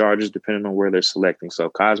to the Chargers, depending on where they're selecting. So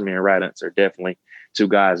Cosmi and Radunz are definitely 2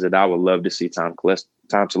 guys that I would love to see Tom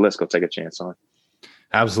Telesco take a chance on.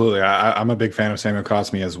 Absolutely. I'm a big fan of Samuel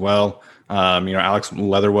Cosmi as well. Alex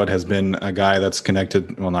Leatherwood has been a guy that's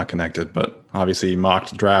connected, well, not connected, but obviously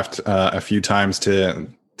mocked draft a few times to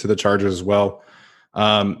the Chargers as well.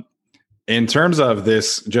 In terms of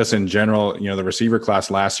this, just in general, the receiver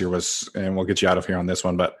class last year was, and we'll get you out of here on this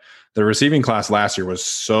one, but the receiving class last year was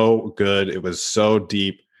so good. It was so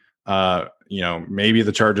deep. Maybe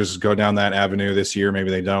the Chargers go down that avenue this year. Maybe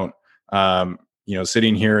they don't.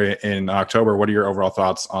 Sitting here in October, what are your overall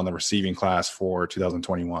thoughts on the receiving class for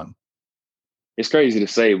 2021? It's crazy to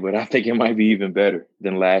say, but I think it might be even better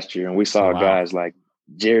than last year. And we saw guys like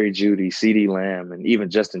Jerry Jeudy, CeeDee Lamb, and even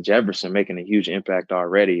Justin Jefferson making a huge impact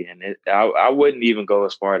already. And I wouldn't even go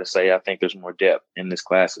as far to say I think there's more depth in this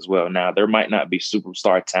class as well. Now, there might not be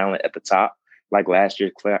superstar talent at the top like last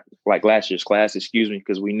year's class,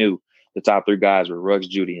 because we knew the top three guys were Ruggs,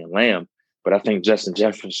 Judy, and Lamb. But I think Justin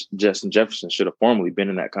Jefferson should have formally been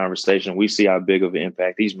in that conversation. We see how big of an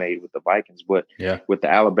impact he's made with the Vikings, but with the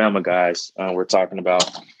Alabama guys, we're talking about,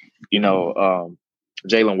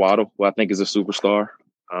 Jalen Waddle, who I think is a superstar,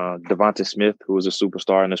 Devonta Smith, who is a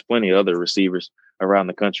superstar, and there's plenty of other receivers around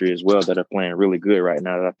the country as well that are playing really good right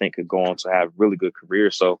now that I think could go on to have really good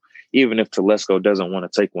careers. So even if Telesco doesn't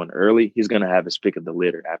want to take one early, he's going to have his pick of the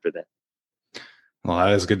litter after that. Well,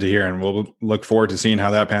 that is good to hear, and we'll look forward to seeing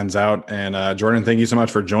how that pans out. And Jordan, thank you so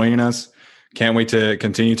much for joining us. Can't wait to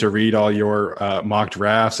continue to read all your mock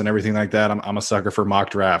drafts and everything like that. I'm a sucker for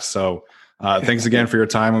mock drafts. So thanks again for your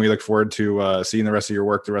time, and we look forward to seeing the rest of your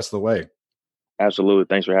work the rest of the way. Absolutely.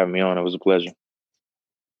 Thanks for having me on. It was a pleasure.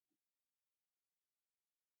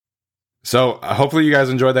 So hopefully you guys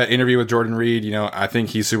enjoyed that interview with Jordan Reid. I think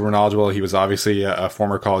he's super knowledgeable. He was obviously a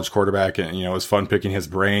former college quarterback, and, it was fun picking his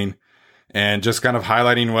brain and just kind of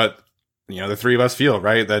highlighting what, the three of us feel,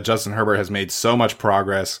 right? That Justin Herbert has made so much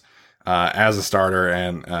progress as a starter.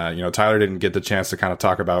 And, Tyler didn't get the chance to kind of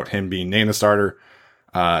talk about him being named the starter.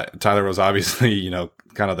 Tyler was obviously,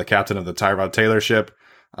 kind of the captain of the Tyrod Taylor ship.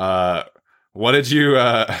 What did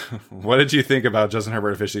you think about Justin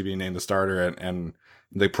Herbert officially being named the starter and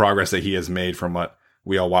the progress that he has made from what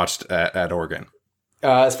we all watched at Oregon?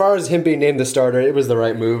 As far as him being named the starter, it was the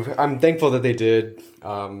right move. I'm thankful that they did.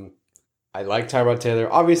 I like Tyrod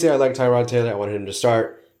Taylor. Obviously, I like Tyrod Taylor. I wanted him to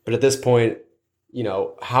start. But at this point,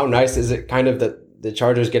 how nice is it kind of that the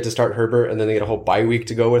Chargers get to start Herbert and then they get a whole bye week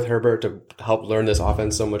to go with Herbert to help learn this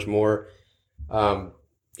offense so much more.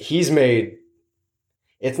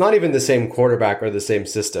 It's not even the same quarterback or the same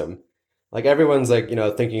system. Like everyone's thinking,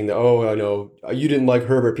 you didn't like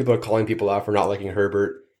Herbert. People are calling people out for not liking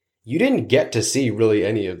Herbert. You didn't get to see really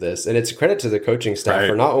any of this. And it's a credit to the coaching staff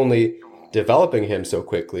for not only developing him so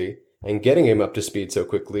quickly and getting him up to speed so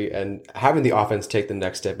quickly and having the offense take the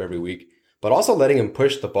next step every week, but also letting him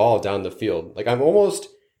push the ball down the field. Like, I'm almost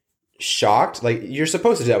shocked. Like, you're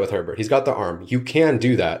supposed to do that with Herbert. He's got the arm. You can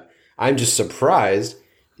do that. I'm just surprised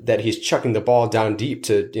that he's chucking the ball down deep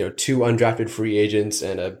to, two undrafted free agents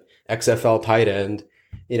and a XFL tight end,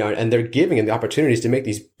 and they're giving him the opportunities to make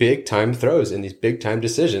these big time throws and these big time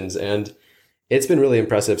decisions. And it's been really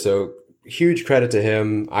impressive. So huge credit to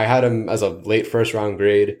him. I had him as a late first round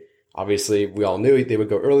grade. Obviously, we all knew they would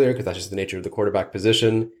go earlier because that's just the nature of the quarterback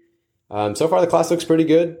position. So far, the class looks pretty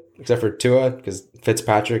good, except for Tua, because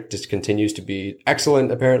Fitzpatrick just continues to be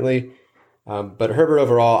excellent, apparently. But Herbert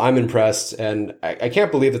overall, I'm impressed. And I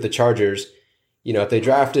can't believe that the Chargers, if they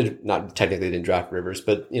drafted, not technically they didn't draft Rivers,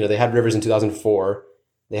 but, they had Rivers in 2004.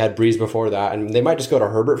 They had Breeze before that. And they might just go to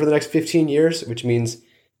Herbert for the next 15 years, which means,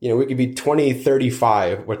 we could be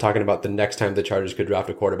 2035. We're talking about the next time the Chargers could draft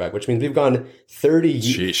a quarterback, which means we've gone 30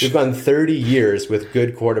 years with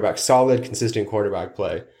good quarterback, solid, consistent quarterback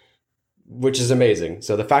play, which is amazing.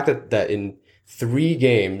 So the fact that in 3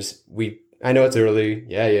 games, I know it's early.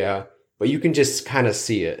 Yeah. But you can just kind of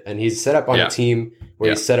see it. And he's set up on a team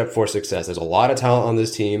where he's set up for success. There's a lot of talent on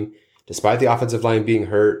this team, despite the offensive line being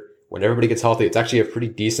hurt. When everybody gets healthy, it's actually a pretty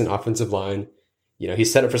decent offensive line.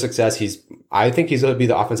 He's set up for success. I think he's going to be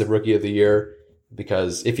the offensive rookie of the year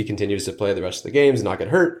because if he continues to play the rest of the games and not get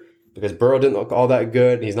hurt, because Burrow didn't look all that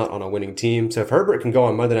good and he's not on a winning team. So if Herbert can go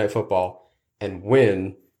on Monday Night Football and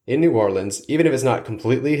win in New Orleans, even if it's not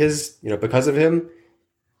completely his, because of him,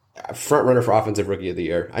 front runner for offensive rookie of the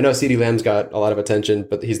year. I know CeeDee Lamb's got a lot of attention,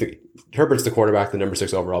 but Herbert's the quarterback, the number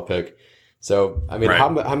 6 overall pick. So, I mean,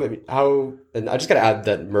 how, and I just got to add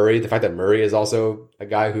that the fact that Murray is also a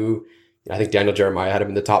guy who, I think Daniel Jeremiah had him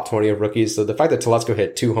in the top 20 of rookies. So the fact that Telesco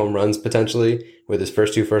hit 2 home runs potentially with his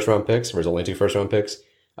first 2 first round picks, or his only 2 first round picks,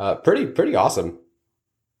 pretty awesome.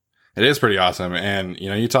 It is pretty awesome. And,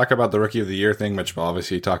 you talk about the rookie of the year thing, which we'll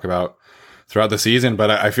obviously talk about throughout the season,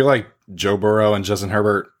 but I feel like Joe Burrow and Justin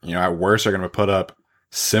Herbert, at worst are going to put up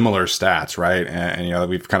similar stats, right? And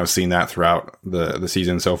we've kind of seen that throughout the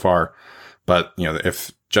season so far. But,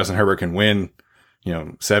 if Justin Herbert can win,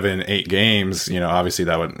 7, 8 games, obviously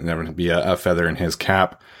that would never be a feather in his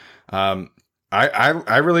cap.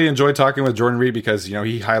 I really enjoyed talking with Jordan Reid because, he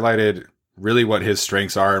highlighted really what his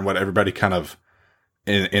strengths are and what everybody kind of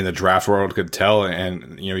in the draft world could tell.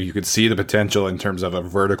 And, you could see the potential in terms of a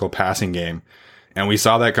vertical passing game. And we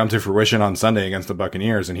saw that come to fruition on Sunday against the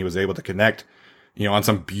Buccaneers. And he was able to connect, on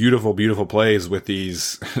some beautiful, beautiful plays with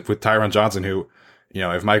with Tyron Johnson, who,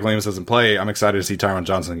 if Mike Williams doesn't play, I'm excited to see Tyron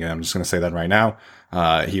Johnson again. I'm just going to say that right now.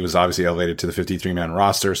 He was obviously elevated to the 53-man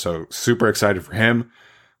roster, so super excited for him.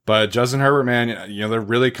 But Justin Herbert, man, they're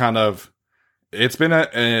really kind of, it's been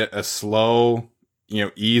a slow,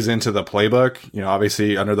 ease into the playbook.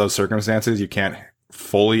 Obviously under those circumstances, you can't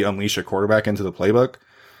fully unleash a quarterback into the playbook.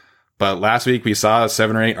 But last week we saw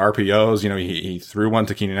 7 or 8 RPOs. He threw one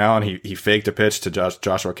to Keenan Allen. He faked a pitch to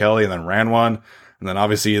Joshua Kelly and then ran one. And then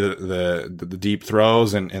obviously the deep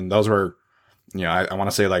throws and those were, I want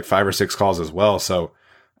to say like 5 or 6 calls as well. So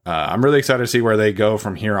I'm really excited to see where they go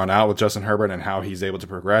from here on out with Justin Herbert and how he's able to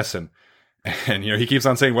progress. And he keeps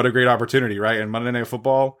on saying what a great opportunity, right? And Monday Night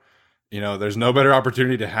Football, there's no better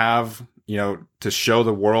opportunity to have, to show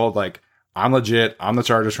the world like I'm legit. I'm the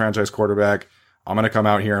Chargers franchise quarterback. I'm going to come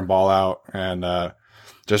out here and ball out, and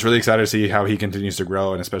just really excited to see how he continues to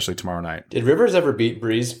grow, and especially tomorrow night. Did Rivers ever beat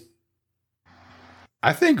Breeze?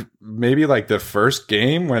 I think maybe like the first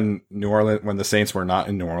game when the Saints were not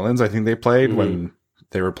in New Orleans, I think they played when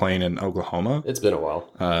they were playing in Oklahoma. It's been a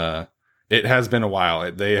while. It has been a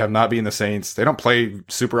while. They have not been the Saints. They don't play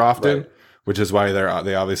super often, right, which is why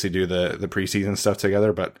they obviously do the preseason stuff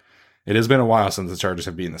together, but it has been a while since the Chargers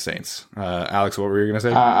have beaten the Saints. Alex, what were you going to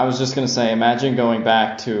say? I was just going to say, imagine going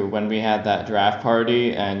back to when we had that draft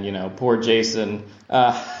party and, poor Jason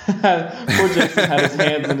had his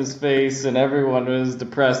hands in his face and everyone was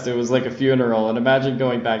depressed. It was like a funeral. And imagine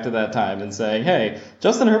going back to that time and saying, hey,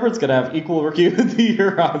 Justin Herbert's going to have equal Rookie of the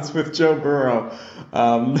Year odds with Joe Burrow.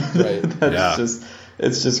 Right.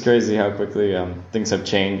 It's just crazy how quickly things have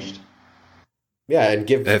changed. Yeah, and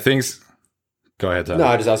things... Go ahead, Tom. No,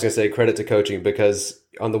 I was going to say credit to coaching, because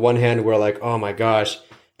on the one hand, we're like, oh my gosh,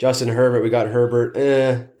 Justin Herbert, we got Herbert,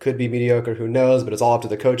 could be mediocre, who knows, but it's all up to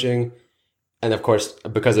the coaching. And of course,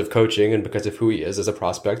 because of coaching and because of who he is as a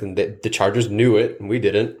prospect, and the Chargers knew it, and we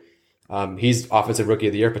didn't, he's offensive rookie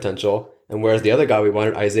of the year potential. And whereas the other guy we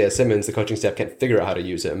wanted, Isaiah Simmons, the coaching staff can't figure out how to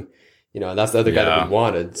use him. And that's the other guy that we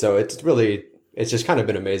wanted. So it's just kind of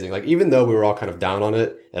been amazing. Like, even though we were all kind of down on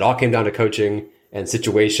it, it all came down to coaching and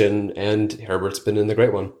situation, and Herbert's been in the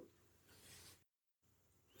great one.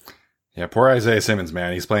 Yeah, poor Isaiah Simmons,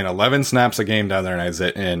 man. He's playing 11 snaps a game down there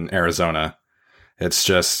in Arizona. It's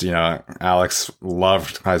just, Alex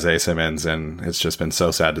loved Isaiah Simmons, and it's just been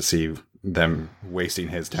so sad to see them wasting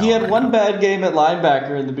his talent. He had one bad game at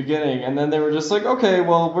linebacker in the beginning, and then they were just like, okay,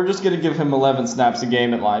 well, we're just going to give him 11 snaps a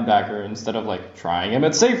game at linebacker instead of, like, trying him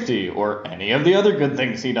at safety or any of the other good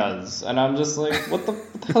things he does. And I'm just like, what the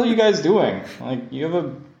hell are you guys doing? Like, you have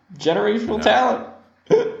a generational talent.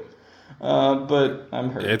 But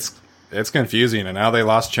I'm hurt. It's confusing, and now they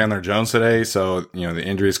lost Chandler Jones today, so, the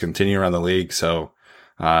injuries continue around the league, so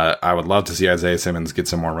I would love to see Isaiah Simmons get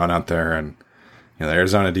some more run out there, and the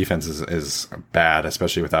Arizona defense is bad,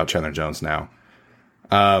 especially without Chandler Jones now.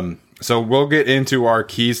 So we'll get into our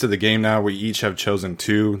keys to the game now. We each have chosen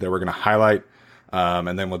 2 that we're going to highlight,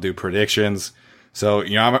 and then we'll do predictions. So,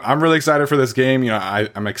 I'm really excited for this game.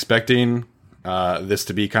 I'm expecting this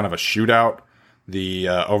to be kind of a shootout. The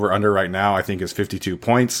over-under right now, I think, is 52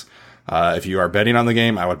 points. If you are betting on the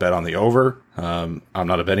game, I would bet on the over. I'm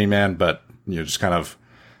not a betting man, but just kind of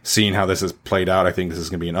seeing how this is played out, I think this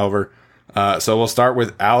is going to be an over. So we'll start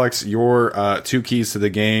with Alex, your 2 keys to the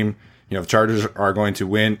game. The Chargers are going to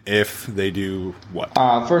win if they do what?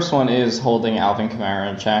 First one is holding Alvin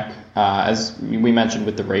Kamara in check. As we mentioned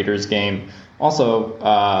with the Raiders game. Also,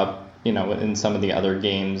 in some of the other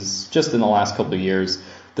games, just in the last couple of years,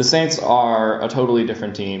 the Saints are a totally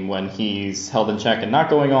different team when he's held in check and not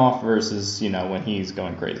going off versus, when he's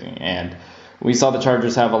going crazy. And we saw the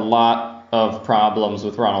Chargers have a lot of problems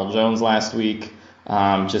with Ronald Jones last week.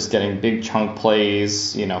 Just getting big chunk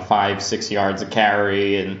plays, 5-6 yards a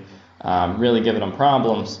carry, and really giving them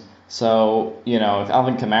problems. So, if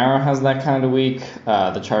Alvin Kamara has that kind of week,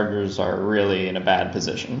 the Chargers are really in a bad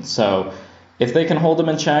position. So if they can hold him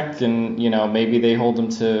in check and, maybe they hold him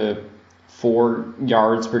to 4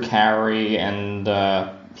 yards per carry and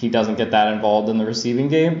he doesn't get that involved in the receiving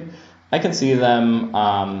game, I can see them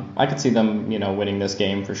winning this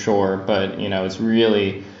game for sure. But, it's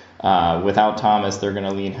really... without Thomas, they're going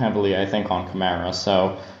to lean heavily, I think, on Kamara.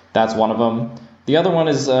 So that's one of them. The other one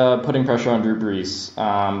is putting pressure on Drew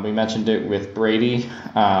Brees. We mentioned it with Brady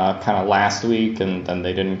kind of last week, and then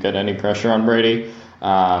they didn't get any pressure on Brady.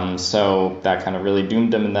 So that kind of really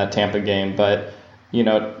doomed him in that Tampa game. But,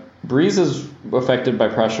 Brees is affected by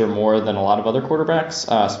pressure more than a lot of other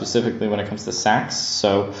quarterbacks, specifically when it comes to sacks.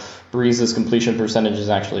 So Brees' completion percentage is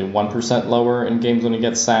actually 1% lower in games when he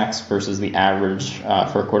gets sacks versus the average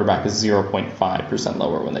for a quarterback is 0.5%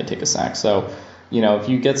 lower when they take a sack. So, if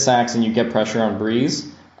you get sacks and you get pressure on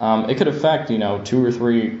Brees, it could affect, 2 or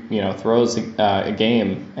 3, throws a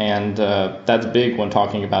game. And that's big when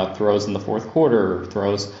talking about throws in the fourth quarter or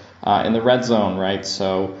throws in the red zone, right?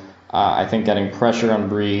 So I think getting pressure on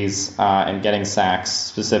Breeze and getting sacks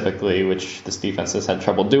specifically, which this defense has had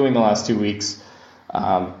trouble doing the last 2 weeks,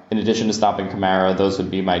 in addition to stopping Kamara, those would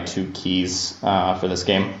be my two keys for this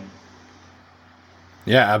game.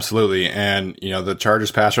 Yeah, absolutely. And, the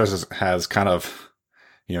Chargers pass rush has kind of,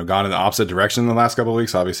 gone in the opposite direction in the last couple of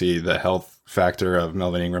weeks. Obviously, the health factor of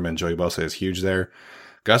Melvin Ingram and Joey Bosa is huge there.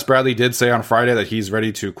 Gus Bradley did say on Friday that he's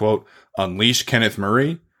ready to, quote, unleash Kenneth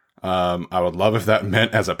Murray. I would love if that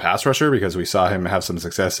meant as a pass rusher, because we saw him have some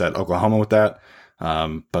success at Oklahoma with that.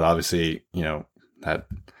 But obviously, that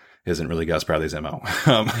isn't really Gus Bradley's MO.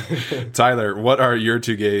 Tyler, what are your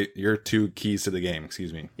two keys to the game?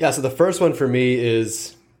 Excuse me. Yeah, so the first one for me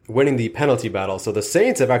is winning the penalty battle. So the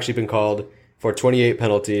Saints have actually been called for 28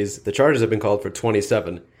 penalties. The Chargers have been called for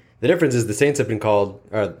 27. The difference is the Saints have been called,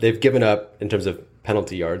 they've given up, in terms of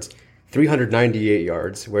penalty yards, 398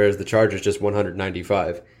 yards, whereas the Chargers just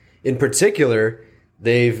 195. In particular,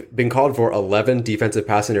 they've been called for 11 defensive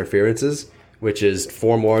pass interferences, which is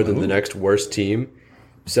 4 more than the next worst team.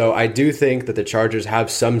 So I do think that the Chargers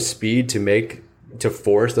have some speed to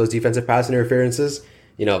force those defensive pass interferences.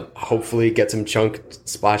 Hopefully get some chunk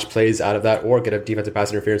splash plays out of that, or get a defensive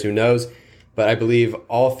pass interference, who knows. But I believe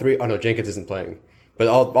all three, Jenkins isn't playing. But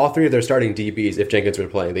all three of their starting DBs, if Jenkins were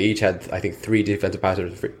playing, they each had, I think, 3 defensive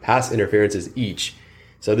pass interferences each.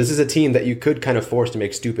 So this is a team that you could kind of force to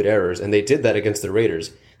make stupid errors, and they did that against the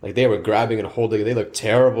Raiders. Like, they were grabbing and holding. They looked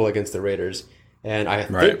terrible against the Raiders. And I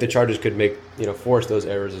think the Chargers could force those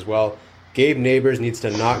errors as well. Gabe Neighbors needs to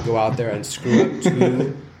not go out there and screw up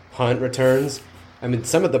 2 punt returns. I mean,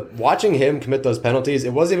 watching him commit those penalties,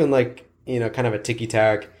 it wasn't even like, kind of a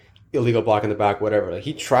ticky-tack, illegal block in the back, whatever. Like,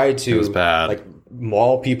 he tried to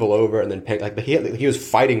maul people over and then he was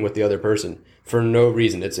fighting with the other person for no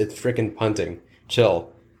reason. It's freaking punting.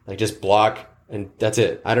 Chill. Like, just block and that's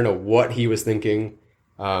it. I don't know what he was thinking.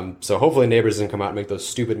 So hopefully Neighbors doesn't come out and make those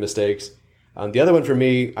stupid mistakes. The other one for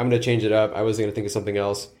me, I'm going to change it up. I was going to think of something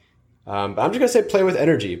else. But I'm just going to say play with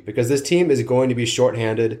energy, because this team is going to be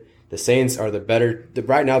shorthanded. The Saints are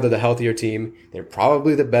right now they're the healthier team. They're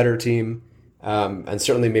probably the better team. And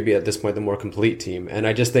certainly maybe at this point the more complete team. And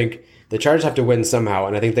I just think the Chargers have to win somehow,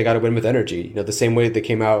 and I think they got to win with energy. The same way they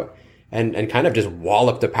came out and kind of just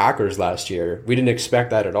walloped the Packers last year. We didn't expect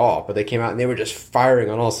that at all, but they came out and they were just firing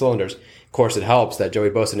on all cylinders. Of course, it helps that Joey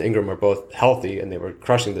Bosa and Ingram were both healthy and they were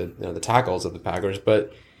crushing the tackles of the Packers.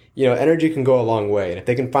 But energy can go a long way, and if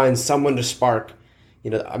they can find someone to spark,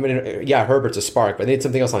 Herbert's a spark, but they need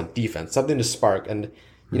something else on defense, something to spark. And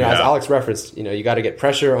as Alex referenced, you got to get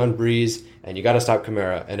pressure on Breeze and you got to stop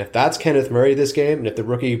Kamara. And if that's Kenneth Murray this game, and if the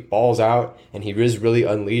rookie balls out and he is really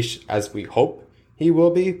unleashed, as we hope he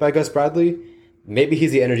will be by Gus Bradley, maybe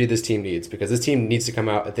he's the energy this team needs, because this team needs to come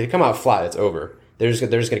out. If they come out flat, it's over. They're just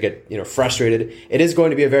going to get frustrated. It is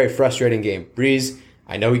going to be a very frustrating game. Breeze,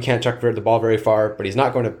 I know he can't chuck the ball very far, but he's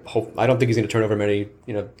not going to. I don't think he's going to turn over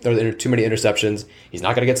throw too many interceptions. He's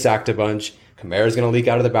not going to get sacked a bunch. Kamara's going to leak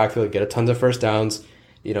out of the backfield, get a tons of first downs.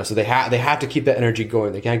 So they have to keep that energy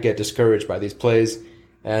going. They can't get discouraged by these plays.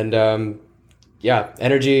 And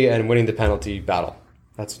energy and winning the penalty battle.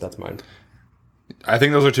 That's mine. I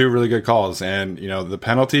think those are 2 really good calls. And the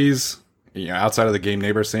penalties, outside of the game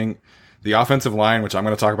neighbors thing, the offensive line, which I'm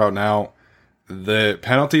going to talk about now, the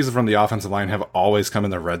penalties from the offensive line have always come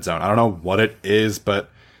in the red zone. I don't know what it is,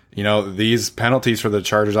 but these penalties for the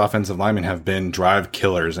Chargers offensive linemen have been drive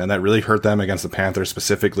killers, and that really hurt them against the Panthers,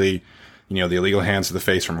 specifically. The illegal hands to the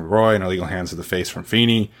face from Roy and illegal hands to the face from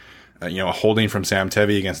Feeney, a holding from Sam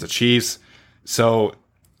Tevy against the Chiefs. So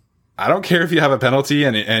I don't care if you have a penalty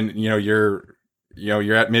and you're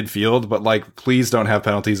at midfield, but please don't have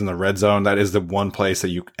penalties in the red zone. That is the one place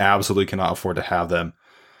that you absolutely cannot afford to have them.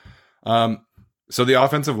 So the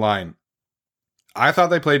offensive line, I thought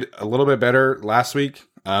they played a little bit better last week.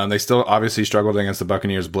 They still obviously struggled against the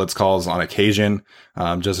Buccaneers blitz calls on occasion.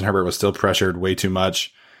 Justin Herbert was still pressured way too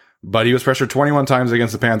much. But he was pressured 21 times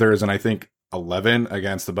against the Panthers and I think 11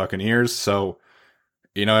 against the Buccaneers. So,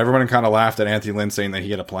 everyone kind of laughed at Anthony Lynn saying that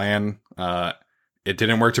he had a plan. It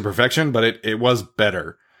didn't work to perfection, but it was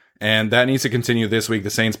better. And that needs to continue this week.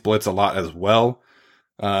 The Saints blitz a lot as well.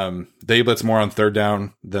 They blitz more on 3rd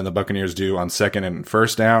down than the Buccaneers do on 2nd and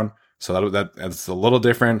 1st down. So that's a little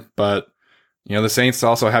different. But, the Saints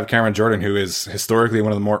also have Cameron Jordan, who is historically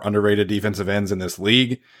one of the more underrated defensive ends in this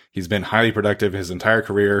league. He's been highly productive his entire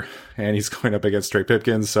career, and he's going up against Trey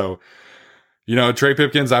Pipkins. So, Trey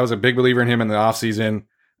Pipkins, I was a big believer in him in the offseason.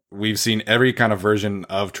 We've seen every kind of version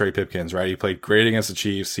of Trey Pipkins, right? He played great against the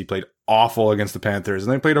Chiefs. He played awful against the Panthers,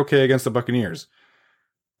 and then he played okay against the Buccaneers.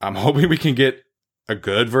 I'm hoping we can get a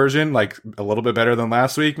good version, like a little bit better than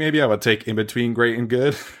last week. Maybe I would take in between great and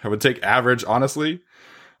good. I would take average, honestly.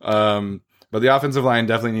 But the offensive line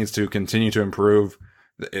definitely needs to continue to improve.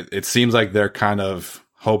 It seems like they're kind of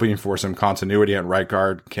hoping for some continuity at right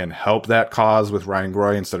guard can help that cause with Ryan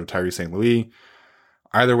Groy instead of Tyree St. Louis.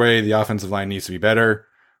 Either way, the offensive line needs to be better.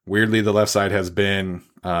 Weirdly, the left side has been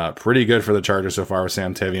pretty good for the Chargers so far with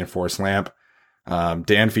Sam Tevy and Forrest Lamp.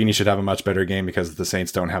 Dan Feeney should have a much better game because the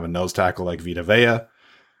Saints don't have a nose tackle like Vita Vea.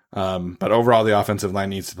 But overall, the offensive line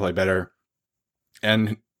needs to play better.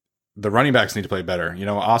 And the running backs need to play better. You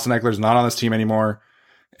know, Austin Eckler's not on this team anymore.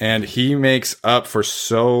 And he makes up for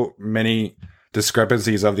so many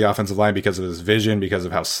discrepancies of the offensive line because of his vision, because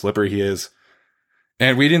of how slippery he is.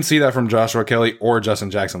 And we didn't see that from Joshua Kelly or Justin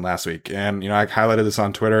Jackson last week. And, you know, I highlighted this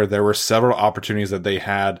on Twitter. There were several opportunities that they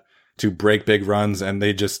had to break big runs, and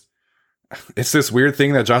they just, it's this weird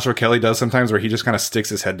thing that Joshua Kelly does sometimes where he just kind of sticks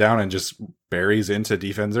his head down and just buries into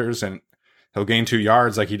defenders, and he'll gain 2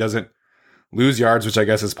 yards. Like, he doesn't lose yards, which I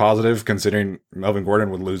guess is positive considering Melvin Gordon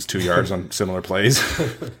would lose 2 yards on similar plays.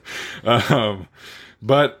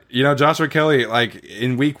 But, you know, Joshua Kelly, like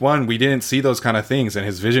in week 1, we didn't see those kind of things, and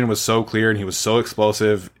his vision was so clear and he was so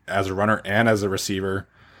explosive as a runner and as a receiver.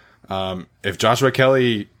 If Joshua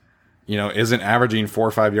Kelly, you know, isn't averaging 4 or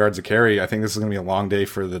 5 yards a carry, I think this is going to be a long day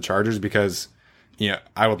for the Chargers because, you know,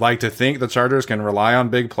 I would like to think the Chargers can rely on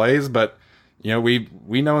big plays, but, you know, we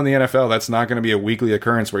know in the NFL that's not going to be a weekly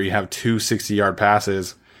occurrence where you have 2 60-yard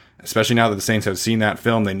passes, especially now that the Saints have seen that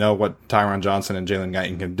film. They know what Tyron Johnson and Jalen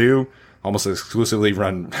Guyton can do. Almost exclusively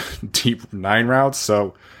run deep 9 routes.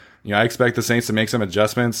 So, you know, I expect the Saints to make some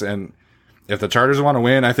adjustments. And if the Chargers want to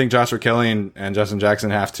win, I think Joshua Kelly and Justin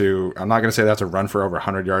Jackson have to, I'm not going to say they have to run for over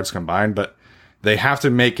 100 yards combined, but they have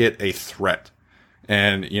to make it a threat.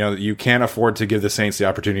 And, you know, you can't afford to give the Saints the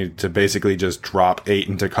opportunity to basically just drop 8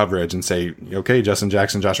 into coverage and say, okay, Justin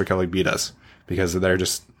Jackson, Joshua Kelly beat us, because they're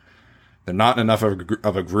not in enough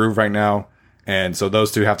of a groove right now. And so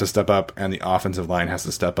those two have to step up, and the offensive line has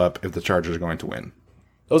to step up if the Chargers are going to win.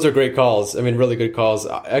 Those are great calls. I mean, really good calls.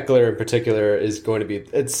 Eckler in particular is going to be,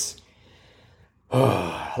 it's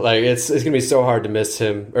going to be so hard to miss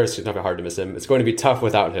him, or it's not hard to miss him. It's going to be tough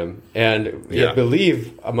without him. And I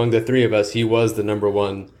believe among the 3 of us, he was the number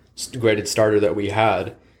 1 graded starter that we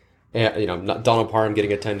had. And, you know, not Donald Parham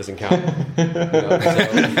getting a 10 doesn't count. You know,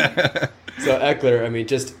 so Eckler, I mean,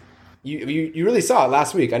 just, You really saw it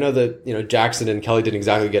last week. I know that, you know, Jackson and Kelly didn't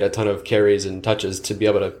exactly get a ton of carries and touches to be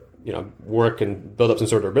able to, you know, work and build up some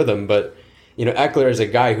sort of rhythm. But, you know, Eckler is a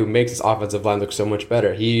guy who makes his offensive line look so much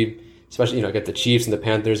better. He, especially, you know, get the Chiefs and the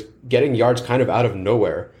Panthers getting yards kind of out of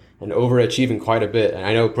nowhere and overachieving quite a bit. And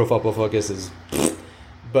I know Pro Football Focus is,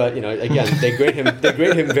 but, you know, again, they grade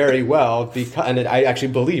him very well because, and I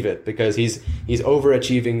actually believe it, because he's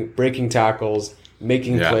overachieving, breaking tackles,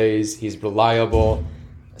 making plays. He's reliable.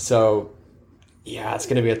 So, yeah, it's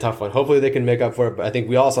going to be a tough one. Hopefully they can make up for it, but I think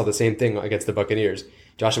we all saw the same thing against the Buccaneers.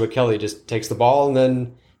 Joshua Kelly just takes the ball and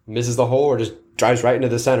then misses the hole or just drives right into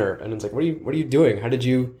the center. And it's like, what are you doing?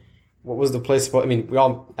 What was the place? I mean,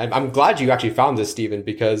 I'm glad you actually found this, Steven,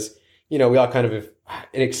 because, you know, we all kind of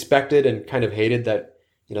expected and kind of hated that,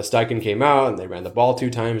 you know, Steichen came out and they ran the ball 2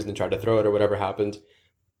 times and then tried to throw it or whatever happened.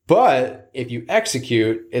 But if you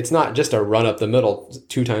execute, it's not just a run up the middle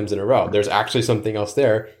 2 times in a row. There's actually something else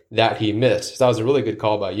there that he missed. So that was a really good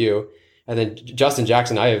call by you. And then Justin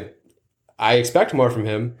Jackson, I expect more from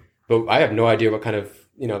him, but I have no idea what kind of,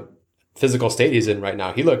 you know, physical state he's in right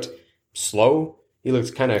now. He looked slow. He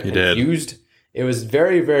looked kind of confused. It was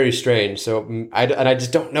very, very strange. So I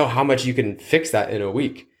just don't know how much you can fix that in a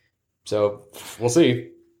week. So we'll see.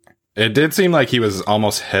 It did seem like he was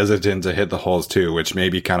almost hesitant to hit the holes too, which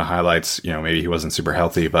maybe kind of highlights, you know, maybe he wasn't super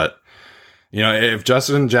healthy. But, you know, if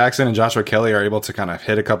Justin Jackson and Joshua Kelly are able to kind of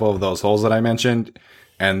hit a couple of those holes that I mentioned,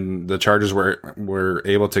 and the Chargers were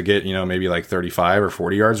able to get, you know, maybe like 35 or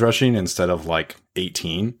 40 yards rushing instead of like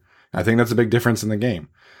 18, I think that's a big difference in the game.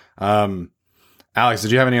 Alex,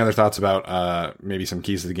 did you have any other thoughts about maybe some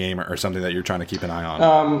keys to the game or something that you're trying to keep an eye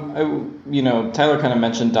on? You know, Tyler kind of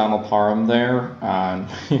mentioned Donald Parham there.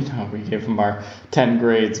 You know, we gave him our 10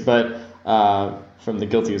 grades, but from the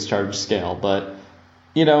guilty as charged scale. But,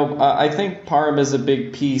 you know, I think Parham is a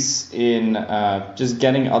big piece in just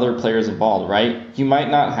getting other players involved, right? You might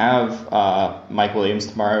not have Mike Williams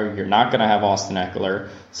tomorrow. You're not going to have Austin Eckler.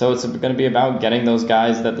 So it's going to be about getting those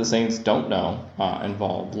guys that the Saints don't know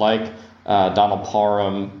involved, like Donald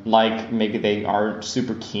Parham, like maybe they aren't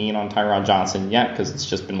super keen on Tyron Johnson yet because it's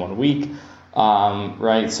just been 1 week,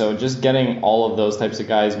 right? So just getting all of those types of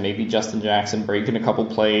guys, maybe Justin Jackson breaking a couple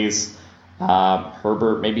plays,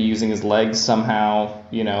 Herbert maybe using his legs somehow,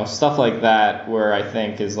 stuff like that, where I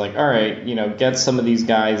think is like, all right, get some of these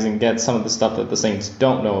guys and get some of the stuff that the Saints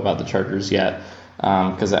don't know about the Chargers yet.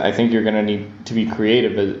 Because I think you're going to need to be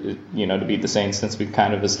creative, to beat the Saints, since we've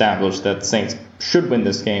kind of established that the Saints should win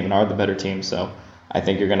this game and are the better team. So I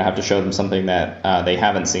think you're going to have to show them something that they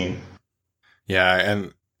haven't seen. Yeah,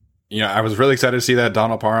 and I was really excited to see that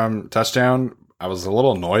Donald Parham touchdown. I was a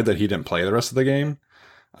little annoyed that he didn't play the rest of the game.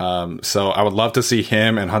 So I would love to see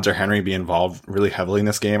him and Hunter Henry be involved really heavily in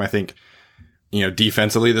this game. I think,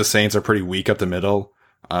 defensively, the Saints are pretty weak up the middle.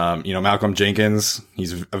 Malcolm Jenkins,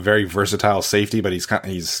 he's a very versatile safety, but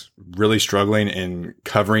he's really struggling in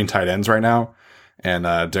covering tight ends right now. And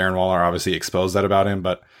Darren Waller obviously exposed that about him.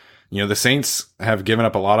 But, the Saints have given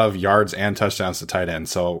up a lot of yards and touchdowns to tight ends.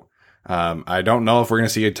 So I don't know if we're going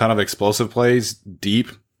to see a ton of explosive plays deep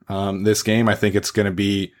this game. I think it's going to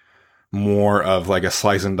be more of like a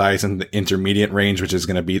slice and dice in the intermediate range, which is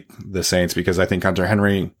going to beat the Saints, because I think Hunter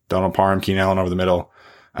Henry, Donald Parham, Keenan Allen over the middle,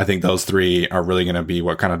 I think those three are really going to be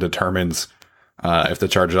what kind of determines if the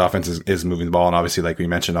Chargers offense is moving the ball. And obviously, like we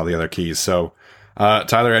mentioned, all the other keys. So,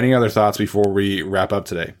 Tyler, any other thoughts before we wrap up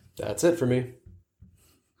today? That's it for me.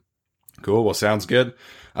 Cool. Well, sounds good.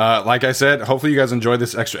 Like I said, hopefully you guys enjoyed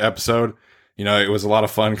this extra episode. It was a lot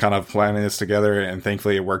of fun kind of planning this together, and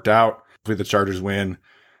thankfully it worked out. Hopefully the Chargers win.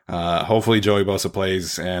 Hopefully Joey Bosa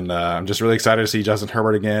plays, and I'm just really excited to see Justin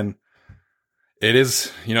Herbert again. It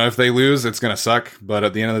is, if they lose, it's going to suck, but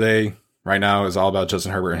at the end of the day, right now is all about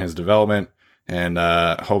Justin Herbert and his development, and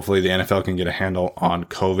hopefully the NFL can get a handle on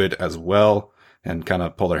COVID as well and kind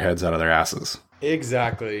of pull their heads out of their asses.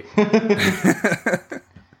 Exactly.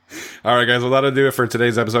 All right, guys, well, that'll do it for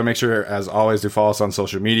today's episode. Make sure, as always, to follow us on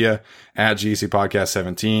social media at GC Podcast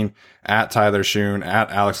 17, at Tyler Schoon, at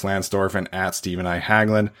Alex Lansdorf, and at Stephen I.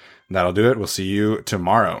 Haglund. That'll do it. We'll see you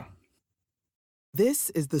tomorrow. This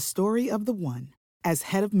is the story of the one. As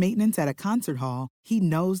head of maintenance at a concert hall, he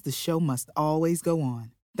knows the show must always go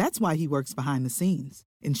on. That's why he works behind the scenes,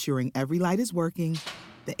 ensuring every light is working,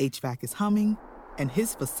 the HVAC is humming, and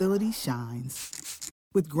his facility shines.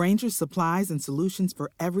 With Grainger's supplies and solutions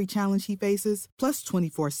for every challenge he faces, plus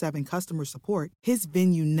 24/7 customer support, his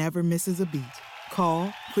venue never misses a beat. Call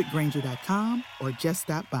quickgrainger.com or just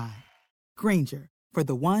stop by. Grainger, for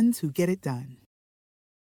the ones who get it done.